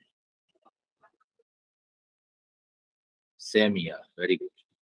 সেম ইয়ার, ভেরি গুড।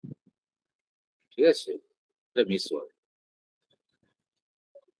 ঠিক আছে, এটা মিস ওয়ার্ল্ড।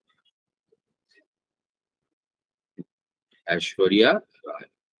 ঐশ্বরিয়া রায়।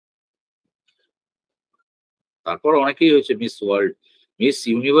 তারপর অনেকেই হয়েছে মিস ওয়ার্ল্ড। মিস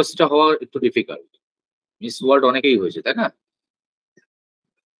ইউনিভার্সটা হওয়া একটু ডিফিকাল্ট, মিস ওয়ার্ল্ড অনেকেই হয়েছে, তাই না?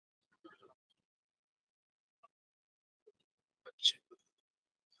 আচ্ছা,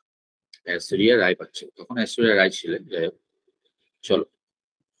 ঐশ্বরিয়া রায় পাচ্ছে, তখন ঐশ্বরিয়া রায় ছিলেন। যাই হোক, চলো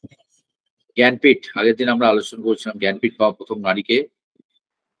জ্ঞানপীঠ, আগের দিন আমরা আলোচনা করছিলাম জ্ঞানপীঠ পাওয়া প্রথম নারীকে।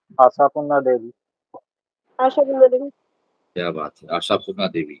 আশাপূর্ণা দেবী। আশাপূর্ণা দেবী। क्या बात है, আশাপূর্ণা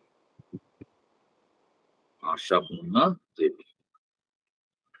দেবী। আশাপূর্ণা দেবী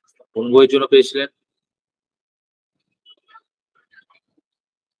কোন বইয়ের জন্য পেয়েছিলেন?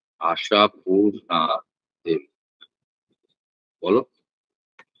 আশাপূর্ণা দেবী, বলো।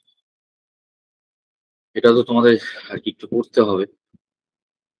 এটা তো তোমাদের আর কি একটু পড়তে হবে।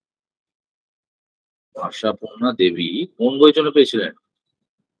 আশাপূর্ণা দেবী কোন বইয়ের জন্য পেয়েছিলেন?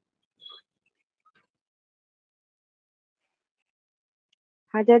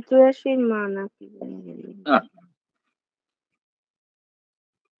 হাজার চুরাশির মা নাকি? না,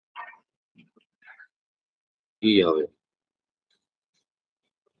 কি হবে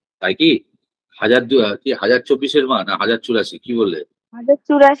তাই কি? কি 1024-এর মা না 1084? কি বললে?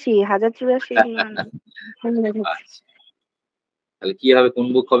 1084 মা না। আচ্ছা, তাহলে কি হবে, কোন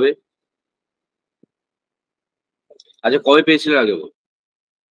বুক হবে? আচ্ছা কবে পেয়েছিলেন আগে বল?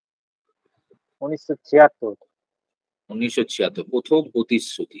 1976। 1976 প্রথম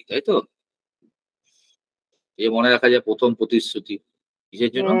প্রতিশ্রুতি, তাই তো? এ মনে রাখা যায়, প্রথম প্রতিশ্রুতি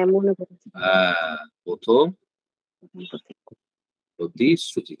কিসের জন্য? হ্যাঁ, মনে পড়েছে। প্রথম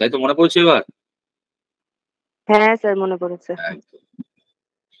প্রতিশ্রুতি, তাই তো, মনে পড়ছে এবার? হ্যাঁ স্যার, মনে পড়েছে। একদম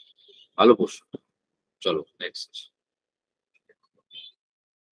ভালো প্রশ্ন। চলো নেক্সট।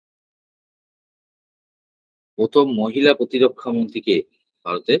 প্রথম মহিলা প্রতিরক্ষা মন্ত্রী কে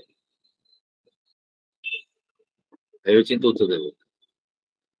ভারতে? ভেবেচিন্তে উত্তর দেবে।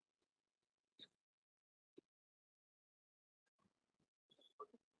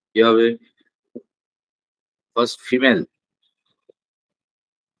 কি হবে? First female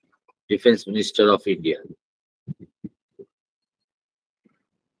defence minister of India.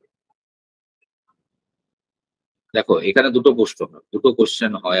 দেখো এখানে দুটো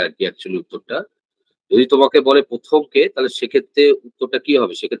কোশ্চেন হয় আর কি, অ্যাকচুয়ালি উত্তরটা যদি তোমাকে বলে প্রথম কে, তাহলে সেক্ষেত্রে উত্তরটা কি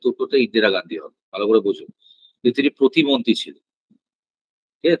হবে? সেক্ষেত্রে উত্তরটা ইন্দিরা গান্ধী হবে, ভালো করে বুঝো। তিনি প্রতিমন্ত্রী ছিলেন,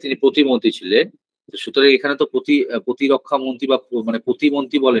 ঠিক আছে, তিনি প্রতিমন্ত্রী ছিলেন। সুতরাং এখানে তো প্রতিরক্ষা মন্ত্রী বা মানে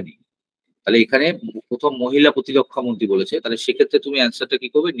প্রতিমন্ত্রী বলেনি, তাহলে এখানে প্রথম মহিলা প্রতিরক্ষা মন্ত্রী বলেছে, তাহলে সেক্ষেত্রে তুমি অ্যান্সারটা কি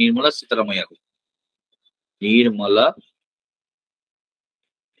করবে? নির্মলা সীতারামাইয়া করবে। নির্মলা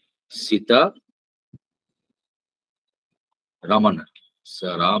সীতারামন,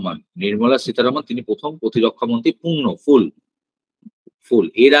 নির্মলা সীতারামন, তিনি প্রথম প্রতিরক্ষা মন্ত্রী পূর্ণ ফুল।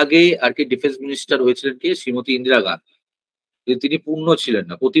 এর আগে আর কি ডিফেন্স মিনিস্টার হয়েছিলেন কে? শ্রীমতী ইন্দিরা গান্ধী, কিন্তু তিনি পূর্ণ ছিলেন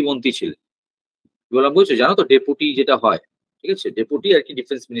না, প্রতিমন্ত্রী ছিলেন। কি বললাম বুঝছো? জানো তো ডেপুটি যেটা হয়, ঠিক আছে, ডেপুটি আর কি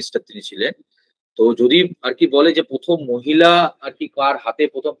ডিফেন্স মিনিস্টার তিনি ছিলেন। তো যদি আর কি বলে যে প্রথম মহিলা আর কি কার হাতে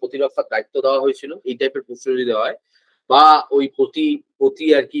প্রথম প্রতিরক্ষার দায়িত্ব দেওয়া হয়েছিল, এই টাইপের প্রশ্ন যদি দেওয়া হয়, বা ওই প্রতি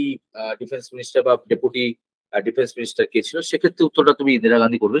আর কি ডিফেন্স মিনিস্টার বা ডেপুটি ডিফেন্স মিনিস্টার কে ছিল, সেক্ষেত্রে উত্তরটা তুমি ইন্দিরা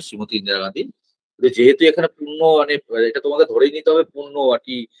গান্ধী করবে, শ্রীমতী ইন্দিরা গান্ধী। যেহেতু এখানে পূর্ণ মানে এটা তোমাকে ধরেই নিতে হবে পূর্ণ আর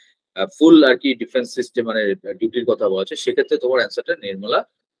কি ফুল আর কি ডিফেন্স সিস্টেম মানে ডিউটির কথা বলা আছে, সেক্ষেত্রে তোমার অ্যান্সারটা নির্মলা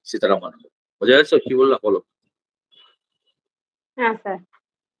সীতারামন হবে। বোঝা যাচ্ছে কি বললাম? বলো। হ্যাঁ স্যার।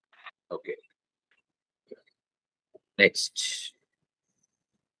 Okay next.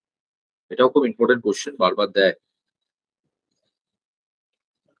 এটাও খুব ইম্পর্টেন্ট কোশ্চেন, বারবার দেয়।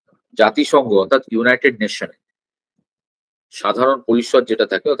 জাতিসংঘ অর্থাৎ ইউনাইটেড নেশন সাধারণ পরিষদ যেটা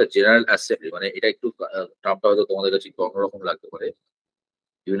থাকে, অর্থাৎ জেনারেল অ্যাসেম্বলি, মানে এটা একটু টার্মটা হয়তো তোমাদের কাছে একটু অন্যরকম লাগতে পারে।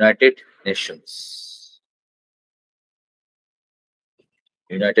 ইউনাইটেড নেশনস,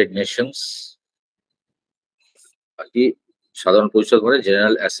 ইউনাইটেড নেশনস আর কি সাধারণ পরিষদ মানে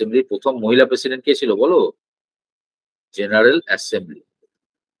জেনারেল অ্যাসেম্বলি প্রথম মহিলা প্রেসিডেন্ট কে ছিল বলো? জেনারেল অ্যাসেম্বলি,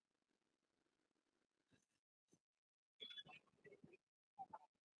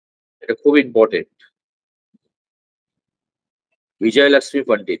 এটা খুব ইম্পর্টেন্ট। বিজয় লক্ষ্মী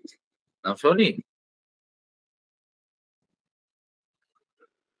পণ্ডিত নাম শোনি?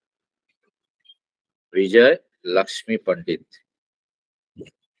 বিজয় লক্ষ্মী পণ্ডিত।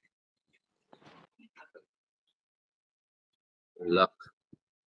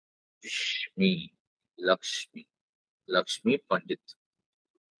 লক্ষ্মী লক্ষ্মী লক্ষ্মী পণ্ডিত।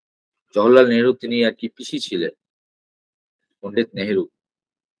 জওহরলাল নেহরু তিনি আর কি পিসি ছিলেন পণ্ডিত নেহরু,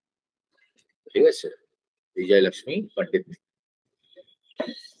 ঠিক আছে। বিজয় লক্ষ্মী পণ্ডিত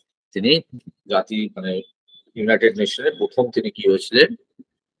তিনি জাতি মানে ইউনাইটেড নেশনের প্রথম তিনি কি হয়েছিলেন,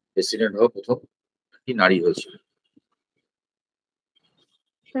 প্রেসিডেন্ট হওয়া প্রথম কি নারী হয়েছিলেন।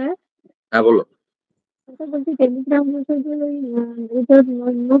 স্যার হ্যাঁ বলো। ওটা বলছি টেলিগ্রাম মেসেজের ওই ওটার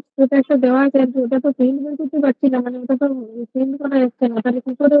নোটস যেটা একটা দেওয়া আছে আর কি, ওটা তো প্রিন্ট বের করতে পারছি না, মানে ওটা তো প্রিন্ট করা যাচ্ছে না, তাহলে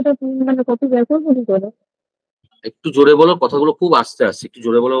কি করে ওটা মানে কপি বের করবো কি করে? একটু জোরে বলো, কথাগুলো খুব আস্তে আসছে, একটু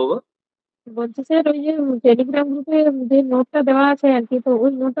জোরে বলো বাবা। বলছি স্যার ওই যে টেলিগ্রাম গ্রুপে যে নোটটা দেওয়া আছে আর কি, তো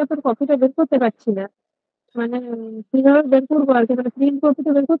ওই নোটটা তোর কপিটা বের করতে পারছি না, মানে কিভাবে বের করবো আর কি, মানে প্রিন্ট কপি তো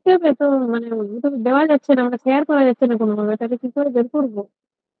বের করতে হবে তো, মানে ওটা তো দেওয়া যাচ্ছে না, মানে শেয়ার করা যাচ্ছে না কোনোভাবে, তাহলে কি করে বের করবো?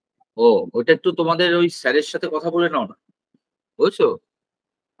 ও ওইটা একটু তোমাদের ওই স্যারের সাথে কথা বলে নাও না, বুঝছো।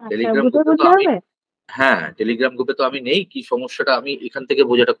 আচ্ছা, টেলিগ্রাম গ্রুপে গ্রুপে তো বলতে আমি, হবে? হ্যাঁ টেলিগ্রাম গ্রুপে তো আমি নেই, কি সমস্যাটা আমি এখান থেকে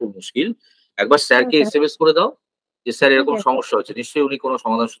বোঝাটা খুব মুশকিল। একবার স্যারকে আচ্ছা এসএমএস করে দাও যে স্যার ঠিক এরকম আছে। সমস্যা হচ্ছে, নিশ্চয়ই উনি কোনো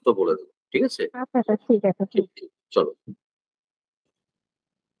সমাধান সূত্র বলে দেবেন, ঠিক আছে। আচ্ছা আচ্ছা ঠিক আছে। ঠিক ঠিক, চলো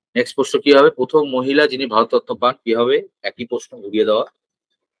নেক্সট প্রশ্ন কি হবে। প্রথম মহিলা যিনি ভারতরত্ন পান কি হবে? একই প্রশ্ন ঘুরিয়ে দেওয়া,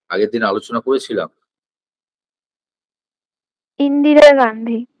 আগের দিন আলোচনা করেছিলাম। ইন্দিরা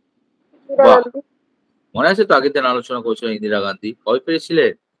গান্ধী। বাহ, মনে আছে তো আগের দিন আলোচনা করেছিলাম ইন্দিরা গান্ধী। কবে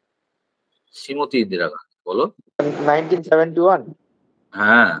পেয়েছিলেন শ্রীমতী ইন্দিরা গান্ধী বলো? 1971।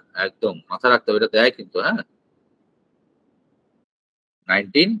 হ্যাঁ একদম মাথা রাখতে হবে, এটা দেয় কিন্তু। হ্যাঁ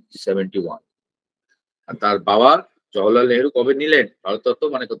 1971। আর তার বাবা জওহরলাল নেহরু কবে নিলেন ভারতরত্ন,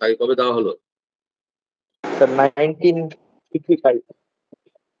 মানে তাকে কবে দেওয়া হলো? স্যার 1955।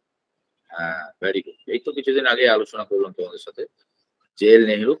 হ্যাঁ ভেরি গুড, এই তো কিছুদিন আগে আলোচনা করলাম তোমাদের সাথে। জেএল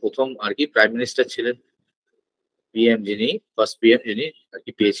নেহরু প্রথম আর কি প্রাইম মিনিস্টার ছিলেন, পিএম যিনি, ফার্স্ট পিএম যিনি আর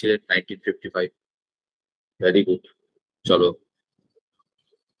কি পেয়েছিলেন 1955। ভেরি গুড, চলো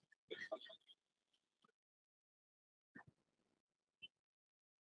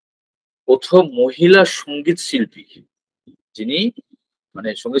প্রথম মহিলা সঙ্গীত শিল্পী যিনি, মানে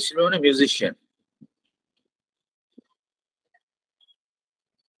সঙ্গীত শিল্পী মানে মিউজিশিয়ান,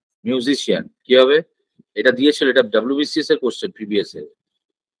 মিউজিশিয়ান কি হবে? এটা দিয়েছিল, এটা ডাব্লিউবিসিএস এর কোশ্চেন প্রিভিয়াস এর।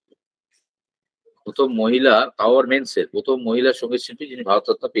 প্রথম মহিলা পাওয়ার মেন্স এর প্রথম মহিলা সঙ্গীত শিল্পী যিনি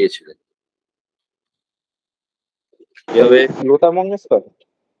ভারতরত্ন পেয়েছিলেন কি হবে? লতা মঙ্গেশকর।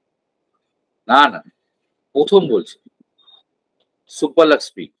 না না, প্রথম বলছি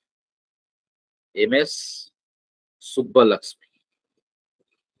সুব্বালক্ষ্মী, এমএস সুব্বালক্ষ্মী।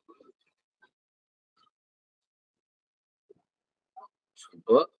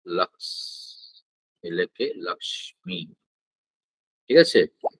 লক্ষ্মী, ঠিক আছে।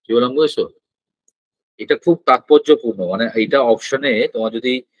 কি বললাম বুঝেছো? এটা খুব তাৎপর্যপূর্ণ, মানে এইটা অপশনে তোমার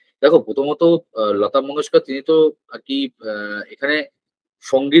যদি দেখো, প্রথমত লতা মঙ্গেশকর তিনি তো আর কি এখানে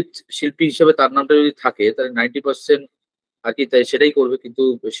সঙ্গীত শিল্পী হিসেবে তার নামটা যদি থাকে তাহলে 90% আর কি তাই সেটাই করবে, কিন্তু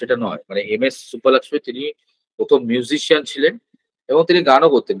সেটা নয়। মানে এমএস সুব্বালক্ষ্মী তিনি প্রথম মিউজিশিয়ান ছিলেন এবং তিনি গানও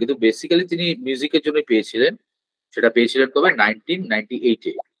করতেন, কিন্তু বেসিক্যালি তিনি মিউজিকের জন্য পেয়েছিলেন। সেটা পেয়েছিলেন কবে?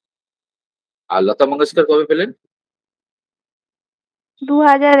 1998-এ। আর লতা মঙ্গেশকর কবে পেলেন?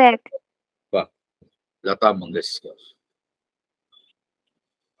 2001। বাহ, লতা মঙ্গেশকর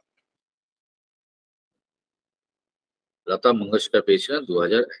লতা মঙ্গেশকর পেয়েছিলেন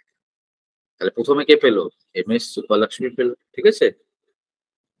 2001। তাহলে প্রথমে কে পেলো? এমএস সুব্বালক্ষ্মী পেলো, ঠিক আছে।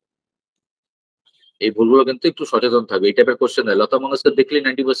 এই ভুলগুলো কিন্তু একটু সচেতন থাকবে, এই টাইপের কোশ্চেন দেয় লতা মঙ্গেশকর দেখলেই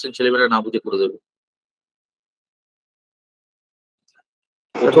 90% ছেলেমেয়েরা না বুঝে করে দেবে।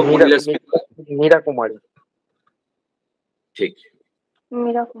 প্রথম মহিলা স্পিকার মীরা কুমারী। ঠিক,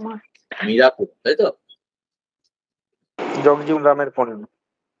 মীরা কুমার। মীরা কুমার, তাই তো। জগজীবন রামের কন্যা।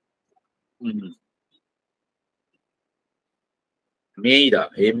 হুম, মেইরা,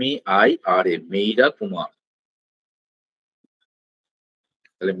 MEIRA, মেইরা কুমার।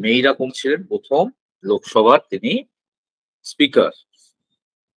 তাহলে মেইরা কুমার ছিলেন প্রথম লোকসভার তিনি স্পিকার।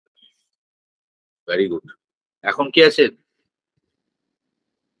 Very good. এখন কি আছেন?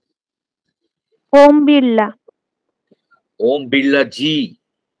 ওম বিড়লা। ওম বিড়লা জি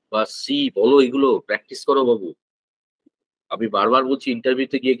বা সি বলো, এগুলো প্র্যাকটিস করো বাবু। আমি বারবার বলছি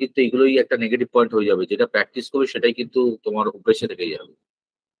ইন্টারভিউতে গিয়ে কিন্তু এগুলোই একটা নেগেটিভ পয়েন্ট হয়ে যাবে, যেটা প্র্যাকটিস করবে সেটাই কিন্তু তোমার অভ্যেসে থেকে যাবে,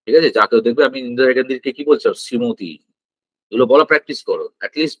 ঠিক আছে। যাকে দেখবে, আমি ইন্দিরা গান্ধীকে কি বলছি? শ্রীমতী, এগুলো বলা প্র্যাকটিস করো,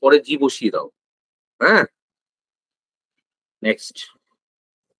 অ্যাটলিস্ট পরে জি বসিয়ে দাও। হ্যাঁ, নেক্সট,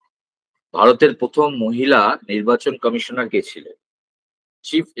 ভারতের প্রথম মহিলা নির্বাচন কমিশনার কে ছিলেন?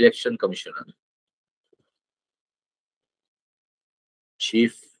 Chief election commissioner.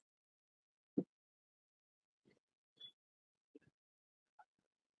 চিফ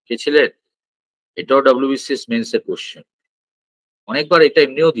কে ছিলেন? এটাও ডব্লিউবিসিএস মেন্স এর কোশ্চেন, অনেকবার এটা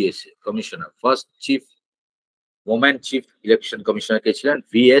এমনিও দিয়েছে। Commissioner, first chief woman chief election commissioner কে ছিলেন?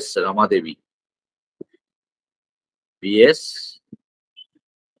 ভিএস রামা দেবী। ভিএস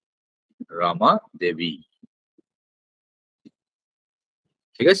রামা দেবী,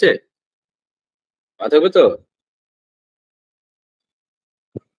 ঠিক আছে? কথা হবে তো?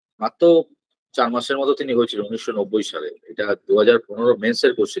 মাত্র 4 মাসের মতো তিনি হয়েছিল 1990 সালে। এটা 2015 মেন্স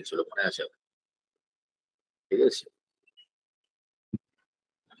এর কোশ্চেন ছিল, মনে আছে? ঠিক আছে,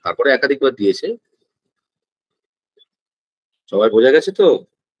 তারপরে একাধিকবার দিয়েছে। সবাই বোঝা গেছে তো?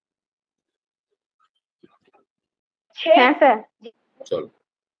 হ্যাঁ স্যার। চলো,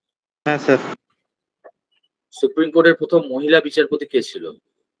 হ্যাঁ স্যার। সুপ্রিম কোর্টের প্রথম মহিলা বিচারপতি কে ছিল?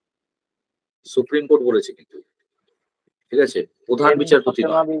 সুপ্রিম কোর্ট বলেছে কিন্তু, ঠিক আছে? প্রধান বিচারপতি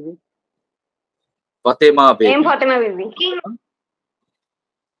নয়। ফাতেমা এম বেগম। ফাতেমা বিবি।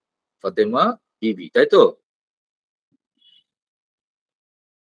 ফাতেমা বিবি, তাই তো?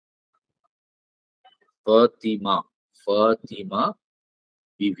 ফাতিমা, ফাতিমা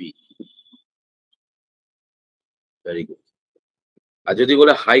বিবি, ভেরি গুড। আর যদি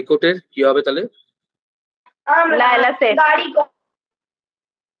বলে হাইকোর্টের কি হবে তাহলে? লায়লা শেখ।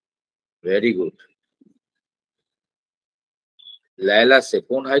 Very good, Laila Sheikh.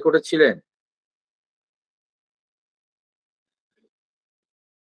 কোন হাইকোর্টে ছিলেন?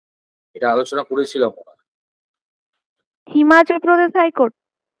 এটা আলোচনা করেছিলাম। হিমাচল প্রদেশ হাইকোর্ট।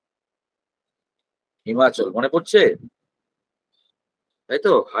 হিমাচল, মনে পড়ছে? তাই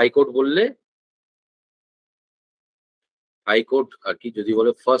তো, হাইকোর্ট বললে হাইকোর্ট আর কি, যদি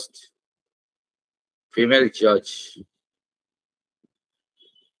বলে ফার্স্ট ফিমেল জাজ,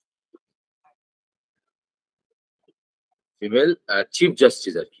 ফিমেল চিফ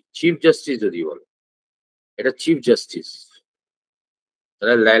জাস্টিস আর কি, চিফ জাস্টিস যদি বলে, এটা চিফ জাস্টিস,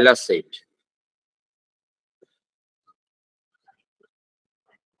 তাহলে লায়লা শেখ,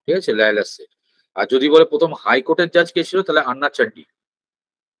 ঠিক আছে? লায়লা শেখ। আর যদি বলে প্রথম হাইকোর্টের জাজ কে ছিল, তাহলে আন্না চান্ডি।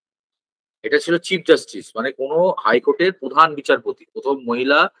 এটা ছিল চিফ জাস্টিস, মানে কোনো হাইকোর্টের প্রধান বিচারপতি, প্রথম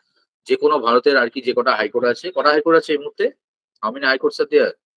মহিলা যে কোনো ভারতের আর কি, যে কটা হাইকোর্ট আছে, কটা হাইকোর্ট আছে এই মুহূর্তে? How many high courts R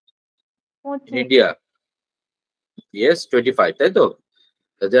there in India? Yes, 25, তাই তো?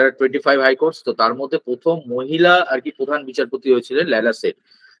 there are 25 high courts. তো তার মধ্যে প্রথম মহিলা আর কি প্রধান বিচারপতি হয়েছিলেন লায়লা শেখ।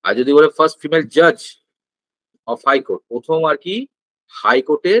 আর যদি বলে ফার্স্ট ফিমেল জাজ অফ হাইকোর্ট, প্রথম আর কি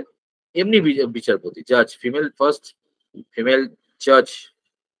হাইকোর্টের এমনি বিচারপতি, জাজ, ফিমেল, ফার্স্ট ফিমেল জাজ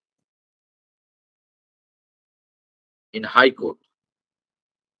ইন হাইকোর্ট,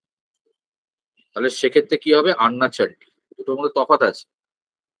 তাহলে সেক্ষেত্রে কি হবে? আন্না চান্ডি। দুটোর মধ্যে তফাৎ আছে,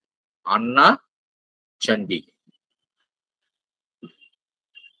 আন্না চান্ডি,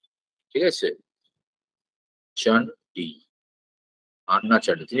 ঠিক আছে? চান্ডি, আন্না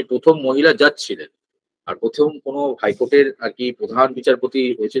চান্ডি, তিনি প্রথম মহিলা জাজ ছিলেন। আর প্রথম কোন হাইকোর্টের আর কি প্রধান বিচারপতি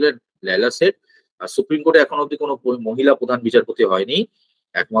হয়েছিলেন লায়লা শেখ। আর সুপ্রিম কোর্টে এখন অব্দি কোনো মহিলা প্রধান বিচারপতি হয়নি।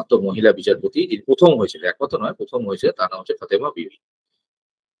 একমাত্র মহিলা বিচারপতি যিনি প্রথম হয়েছিল, একমাত্র নয়, প্রথম হয়েছে, তার নাম হচ্ছে ফাতেমা বিবি।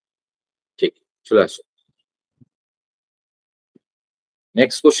 ঠিক, চলে আসো।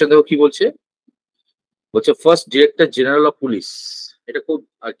 নেক্সট কোশ্চেন দেখো কি বলছে। বলছে first director general of police. এটা খুব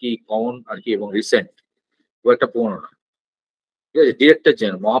আর কি কমন আর কি এবং রিসেন্ট, খুব একটা পুরনো না, ঠিক আছে? ডিরেক্টর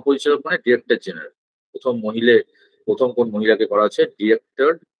জেনারেল, মহাপরিচালক মানে ডিরেক্টর জেনারেল। প্রথম কোন মহিলাকে করা আছে?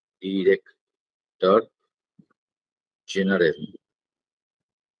 Director general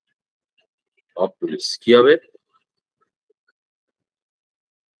of police. কি হবে?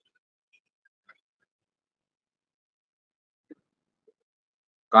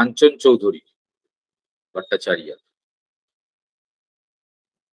 কাঞ্চন চৌধুরী ভট্টাচার্য।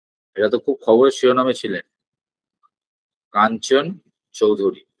 এটা তো খুব খবরের শিরোনামে ছিলেন, কাঞ্চন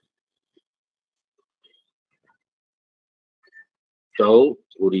চৌধুরী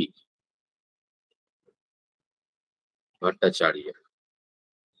ভট্টাচার্য।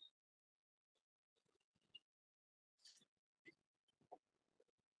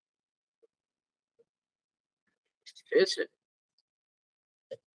 ঠিক আছে?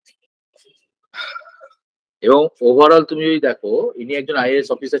 এবং ওভারঅল তুমি যদি দেখো, ইনি একজন আইএএস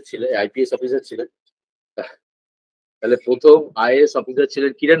অফিসার ছিলেন, আইপিএস অফিসার ছিলেন। তাহলে প্রথম আইএএস অফিসার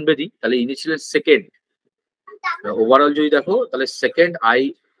ছিলেন কিরণ বেদি, তাহলে ইনি ছিলেন সেকেন্ড। ওভারঅল যদি দেখো, তাহলে second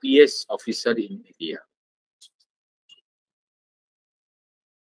IPS officer in India.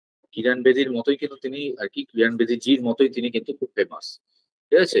 কিরণ বেদির মতোই কিন্তু তিনি আর কি, কিরণ বেদি জির মতোই তিনি কিন্তু খুব ফেমাস।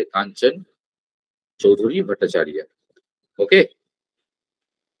 ঠিক আছে, কাঞ্চন চৌধুরী ভট্টাচার্য। ওকে,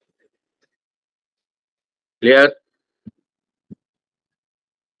 ক্লিয়ার?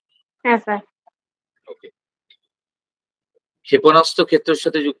 হ্যাঁ স্যার। ওকে, ক্ষেপণাস্ত্র ক্ষেত্রের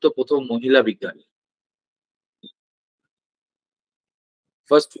সাথে যুক্ত প্রথম মহিলা বিজ্ঞানী,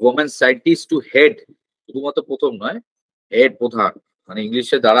 first women scientist to head, শুধুমাত্র প্রথম নয়, হেড প্রধান, মানে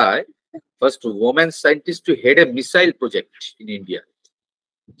ইংলিশে দাঁড়ায় first women scientist to head A missile project in India,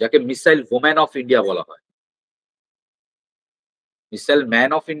 যাকে মিসাইল ওম্যান অফ ইন্ডিয়া বলা হয়। মিসাইল ম্যান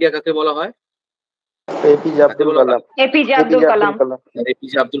অফ ইন্ডিয়া কাকে বলা হয়? APJ Abdul Kalam. APJ Abdul Kalam.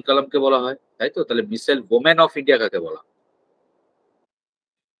 APJ Abdul কালামকে বলা হয়, তাই তো? তাহলে মিসাইল ওম্যান অফ ইন্ডিয়া কাকে বলা?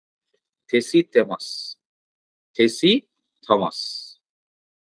 থেসি থমাস। থেসি থমাস।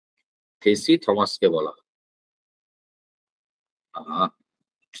 থেসি থমাসকে বলা হয়।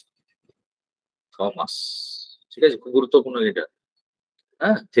 থমাস, ঠিক আছে, খুব গুরুত্বপূর্ণ এটা।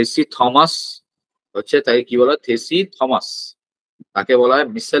 হ্যাঁ, থেসি থমাস হচ্ছে, তাই কি বলা, থেসি থমাস, তাকে বলা হয়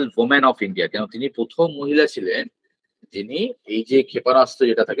মিসাইল ওম্যান অফ ইন্ডিয়া। কেন? তিনি প্রথম মহিলা ছিলেন যিনি এই যে ক্ষেপণাস্ত্র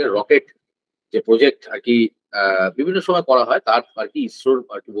যেটা থাকে, রকেট যে প্রজেক্ট আর কি বিভিন্ন সময় করা হয়, তার আর কি ইসরোর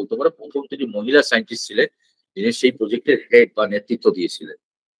আর কি বলতে পারে প্রথম তিনি মহিলা সায়েন্টিস্ট ছিলেন যিনি সেই প্রজেক্টের হেড বা নেতৃত্ব দিয়েছিলেন।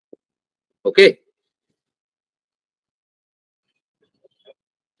 ওকে,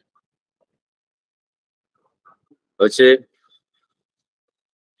 হচ্ছে?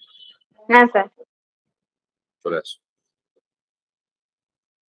 হ্যাঁ স্যার। চলে আসো।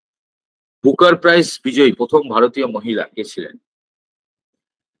 বুকার প্রাইজ বিজয়ী প্রথম ভারতীয় মহিলা কে ছিলেন?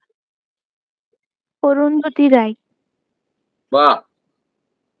 অরুন্ধতী রায়। বাহ,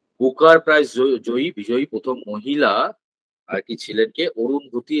 বুকার প্রাইজ বিজয়ী প্রথম মহিলা আর কি ছিলেন কে?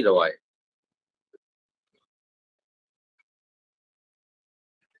 অরুন্ধতী রয়।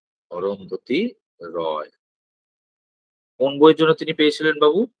 অরুন্ধতী রয় কোন বইয়ের জন্য তিনি পেয়েছিলেন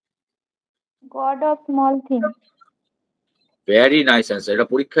বাবু? God of small thing. Very nice answer.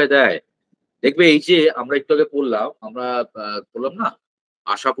 এটা পরীক্ষায় দেয়, দেখবে। এই যে আমরা একটু আগে পড়লাম, আমরা পড়লাম না,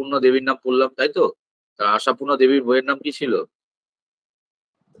 আশাপূর্ণ দেবীর নাম পড়লাম, তাই তো? তার আশাপূর্ণ দেবীর বইয়ের নাম কি ছিল?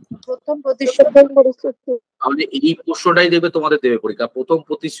 প্রথম প্রতিশ্রুতি। তাহলে এই প্রশ্নটাই দেবে তোমাদের, দেবে পরীক্ষা, প্রথম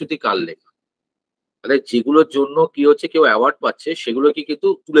প্রতিশ্রুতি কার লেখা? তাহলে যেগুলোর জন্য কি হচ্ছে, কেউ অ্যাওয়ার্ড পাচ্ছে সেগুলোকে কিন্তু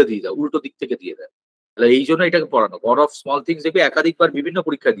তুলে দিয়ে দেয়, উল্টো দিক থেকে দিয়ে দেয়। তাহলে এই জন্য এটাকে পড়ানো। গড অফ স্মল থিংস দেখবে একাধিকবার বিভিন্ন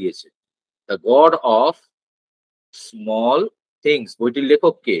পরীক্ষা দিয়েছে। The god of small things বইটির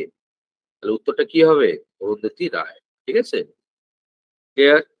লেখক কে? তাহলে উত্তরটা কি হবে? অরুন্ধতী রায়। ঠিক আছে,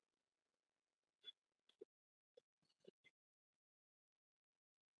 ক্লিয়ার?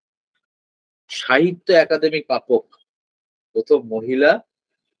 সাহিত্য একাডেমি প্রাপক প্রথম মহিলা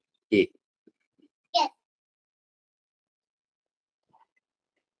কে?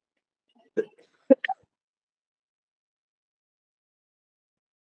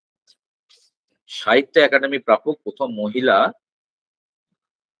 সাহিত্য একাডেমি প্রাপক প্রথম মহিলা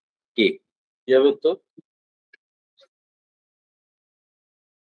কে? কি হবে উত্তর?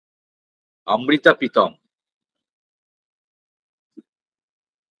 অমৃতা প্রীতম।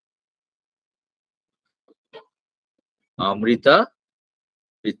 অমৃতা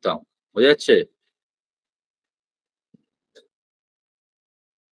প্রীতম, বোঝা যাচ্ছে?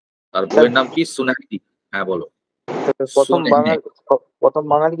 তার বইয়ের নাম কি? সুনাকি। হ্যাঁ বলো। প্রথম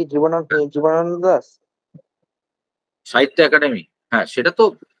বাঙালি কি জীবনানন্দ দাস? সাহিত্য একাডেমি, হ্যাঁ সেটা তো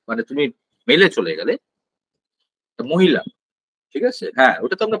মানে তুমি মেলে চলে গেলে, মহিলা। ঠিক আছে, হ্যাঁ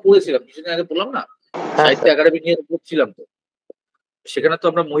ওটা তো আমরা পড়েছিলাম কিছুদিন আগে, বললাম না সাহিত্য একাডেমি নিয়ে পড়ছিলাম তো, সেখানে তো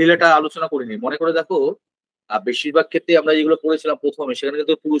আমরা মহিলাটা আলোচনা করিনি। মনে করে দেখো, বেশিরভাগ ক্ষেত্রে আমরা যেগুলো পড়েছিলাম প্রথমে, সেখানে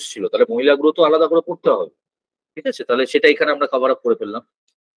কিন্তু পুরুষ ছিল, তাহলে মহিলাগুলো তো আলাদা করে পড়তে হবে। ঠিক আছে, তাহলে সেটা এখানে আমরা কভার আপ করে ফেললাম।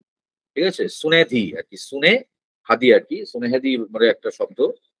 ঠিক আছে, সুনেধি আর কি, সুনে হাদি আর কি, সুনেহাদি মানে একটা শব্দ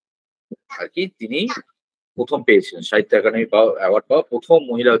আর কি, তিনি প্রথম পেয়েছিলেন সাহিত্য একাডেমি অ্যাওয়ার্ড পাওয়া প্রথম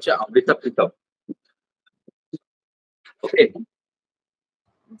মহিলা হচ্ছে অমৃতা প্রীতম। ওকে,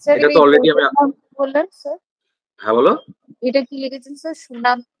 এটা তো অলরেডি আমি বললেন স্যার। হ্যাঁ বলো। এটা কি লিখেছেন স্যার?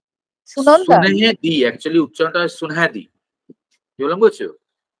 সুনেহেদি, অ্যাকচুয়ালি উচ্চারণটা সুনহাদি। কি বললাম বলছো?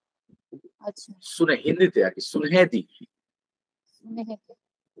 আচ্ছা, সুনে হিন্দিতে আর কি, সুনহাদি।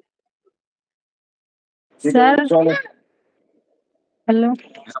 স্যার হ্যালো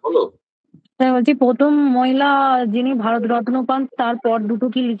হ্যাঁ বলো। স্যার, বলছি প্রথম মহিলা যিনি ভারতরত্ন পান তার পর দুটো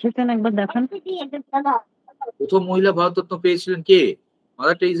কি লিখেছেন একবার দেখান। প্রথম মহিলা ভারতরত্ন পেয়েছিলেন কে?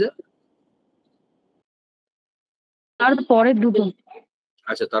 Mother Teresa. তারপরে দুটো।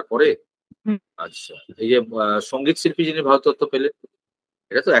 আচ্ছা, তারপরে। আচ্ছা, এই যে সঙ্গীত শিল্পী যিনি ভারতরত্ন পেলেন,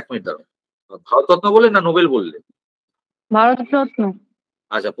 এটা তো 1 মিনিট দাঁড়াও, ভারতরত্ন বললে না নোবেল বললে? ভারতরত্ন।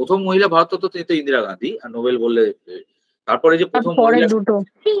 আচ্ছা, প্রথম মহিলা ভারতরত্ন তিনি তো ইন্দিরা গান্ধী, আর নোবেল বললে তারপরে যে প্রথম পরে মহিলা দুটো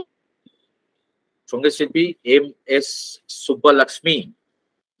সঙ্গীত শিল্পী MS সুব্বালক্ষ্মী,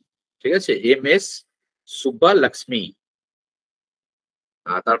 ঠিক আছে, MS সুব্বালক্ষ্মী।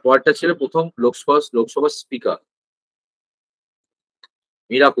 আর তারপরটা ছিল প্রথম লোকসভা স্পিকার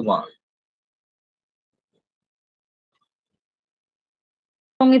মীরা কুমার।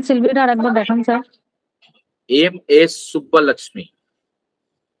 সঙ্গীত শিল্পীটা আর একবার দেখান স্যার। MS সুব্বালক্ষ্মী,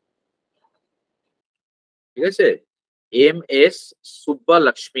 ঠিক আছে, MS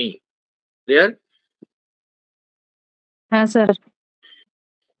সুব্বালক্ষ্মী। ক্লিয়ার? হ্যাঁ স্যার।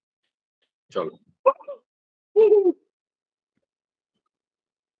 চলো,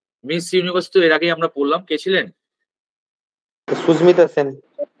 মিস ইউনিভার্স তো এর আগেই আমরা পড়লাম, কে ছিলেন? সুস্মিতা সেন।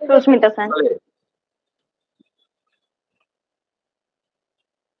 সুস্মিতা সেন।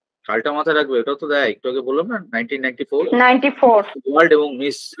 সালটা মাথায় রাখবে, এটাও তো দেয়, একটু আগে বললাম না 1994 94 ওয়ার্ল্ড এবং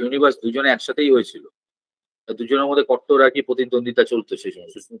মিস ইউনিভার্স দুজনে একসাথেই হয়েছিল। দুজনের মধ্যে কট্টর আর কি প্রতিদ্বন্দ্বিতা চলতো সেই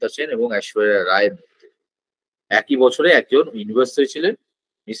সময়, সুস্মিতা সেন এবং ঐশ্বর্যা রায়ের মধ্যে। একই বছরে একজন ইউনিভার্স হয়েছিলেন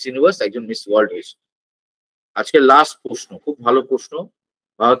মিস ইউনিভার্স, একজন মিস ওয়ার্ল্ড হয়েছিল। আজকে লাস্ট প্রশ্ন, খুব ভালো প্রশ্ন।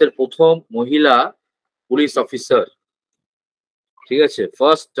 ভারতের প্রথম মহিলা পুলিশ অফিসার, ঠিক আছে,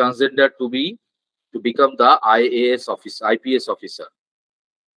 first transgender to become the IPS officer.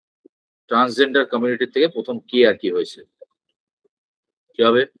 Transgender community থেকে প্রথম কে আর কি হয়েছে, কি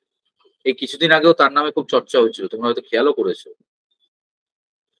হবে? এই কিছুদিন আগেও তার নামে খুব চর্চা হচ্ছিল, তোমরা হয়তো খেয়ালও করেছো।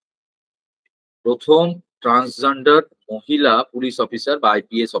 প্রথম ট্রান্সজেন্ডার মহিলা পুলিশ অফিসার বা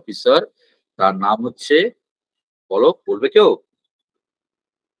IPS অফিসার, তার নাম হচ্ছে, বলবে কেউ?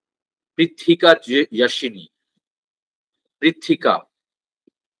 পৃথ্বিকা ইয়াসিনী। পৃথ্বিকা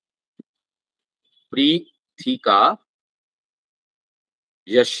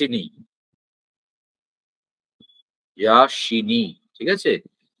ইয়াসিনী, ঠিক আছে,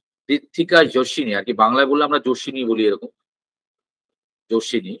 পৃথ্বিকা যোশিনী, আর কি বাংলায় বললে আমরা যোশিনী বলি, এরকম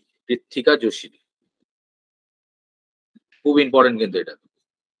যোশিনী, পৃথ্বিকা যোশিনী। খুব ইম্পর্টেন্ট কিন্তু এটা,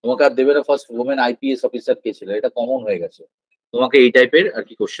 তোমাকে আর দেবে না ফার্স্ট ওমেন IPS অফিসার কে ছিল, এটা কমন হয়ে গেছে। তোমাকে এই টাইপের আর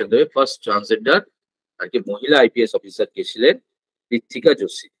কি কোশ্চেন দেবে, ফার্স্ট ট্রান্সজেন্ডার আর কি মহিলা IPS অফিসার কে ছিলেন, পৃথ্বিকা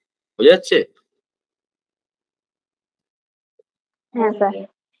যোশী। বোঝা যাচ্ছে? হ্যাঁ স্যার।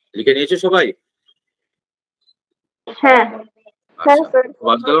 লিখে নিয়েছো সবাই? হ্যাঁ আচ্ছা,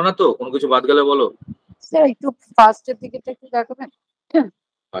 বাদ গেল না তো? কোনো কিছু বাদ গেলে বলো। স্যার একটু ফার্স্টের দিকেটা একটু দেখাবেন।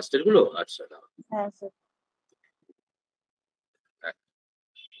 ফার্স্টের গুলো? আচ্ছা, হ্যাঁ স্যার।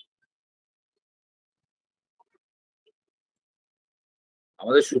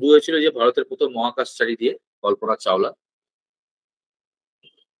 আমাদের শুরু হয়েছিল যে ভারতের প্রথম মহাকাশচারী দিয়ে, কল্পনা চাওলা,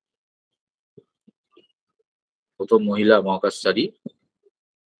 প্রথম মহিলা মহাকাশচারী।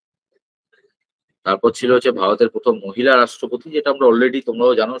 তারপর ছিল হচ্ছে ভারতের প্রথম মহিলা রাষ্ট্রপতি, যেটা আমরা অলরেডি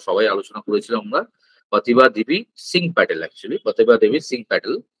তোমরাও জানো, সবাই আলোচনা করেছিলাম আমরা, প্রতিভা দেবী সিং প্যাটেল। অ্যাকচুয়ালি প্রতিভা দেবী সিং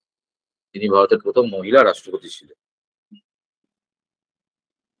প্যাটেল, তিনি ভারতের প্রথম মহিলা রাষ্ট্রপতি ছিলেন।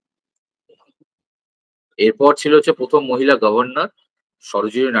 এরপর ছিল হচ্ছে প্রথম মহিলা গভর্নর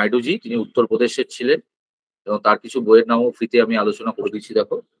সরোজিনী নাইডুজি, তিনি উত্তরপ্রদেশের ছিলেন, এবং তার কিছু বইয়ের নামও ফ্রিতে আমি আলোচনা করে দিচ্ছি,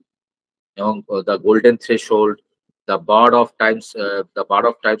 দেখো। এবং the golden threshold, the bird of Times,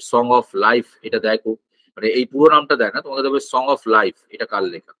 song of life, এটা দেখো, মানে এই পুরো নামটা দেয় না তোমাকে, দেখবে সং অফ লাইফ, এটা কার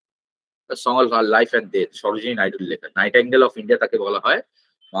লেখা? Song of life and death, Sarojini নাইডুর লেখা। নাইটাঙ্গেল অফ ইন্ডিয়া তাকে বলা হয়,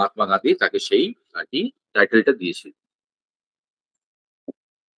 মহাত্মা গান্ধী তাকে সেই আর কি টাইটেলটা দিয়েছিল।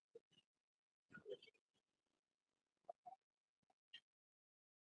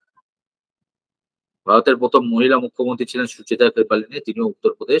 ভারতের প্রথম মহিলা মুখ্যমন্ত্রী ছিলেন সুচিত্রা কৃপালিনী, তিনিও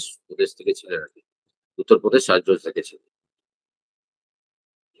উত্তরপ্রদেশ থেকে ছিলেন আর কি, উত্তরপ্রদেশ রাজ্য থেকে ছিলেন।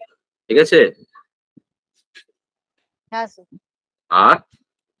 ঠিক আছে? হ্যাঁ স্যার। আর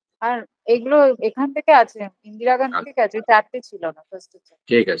আর এগুলো এখান থেকে আছে, ইন্দিরা গান্ধী থেকে আছে, চারটে ছিল না ফার্স্ট।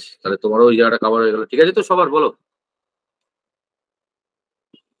 ঠিক আছে, তাহলে তোমারও ওই জায়গাটা কভার হয়ে গেল। ঠিক আছে তো সবার, বলো।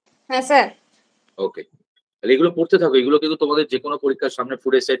 হ্যাঁ স্যার। ওকে, তাহলে এগুলো পড়তে থাকো, এগুলো কিন্তু তোমাদের যে কোনো পরীক্ষার সামনে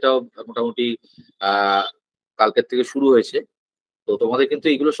ফুড এসেটাও মোটামুটি কালকের থেকে শুরু হয়েছে, তো তোমাদের কিন্তু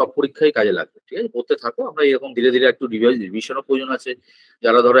এগুলো সব পরীক্ষায় কাজে লাগবে। ঠিক আছে, পড়তে থাকো। আমরা এরকম ধীরে ধীরে একটু রিভিশনও প্রয়োজন আছে,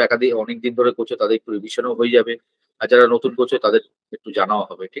 যারা ধরো অনেক দিন ধরে করছো তাদের একটু রিভিশনও হয়ে যাবে, আর যারা নতুন করছো তাদের একটু জানাও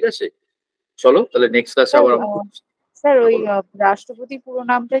হবে। ঠিক আছে, চলো তাহলে নেক্সট ক্লাসে আবার স্যার ওই রাষ্ট্রপতি পুরো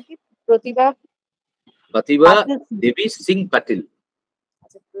নামটা কি? প্রতিভা দেবী সিং পাটিল।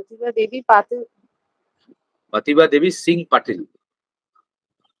 আচ্ছা, প্রতিভা দেবী পাতিল। প্রতিভা দেবী সিং পাটিল,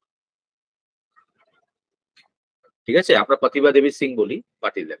 ঠিক আছে, আমরা প্রতিভা দেবী সিং বলি,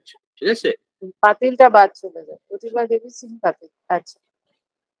 পাটিল লাগছে। ঠিক আছে, পাতিলটা বাদ চলে যায়, প্রতিভা দেবী সিং পাতিল। আচ্ছা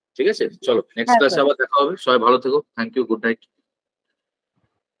ঠিক আছে, চলো নেক্সট ক্লাসে আবার দেখা হবে। সবাই ভালো থেকো, thank you, good night.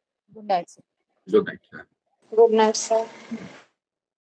 Good night good night. Good night, sir.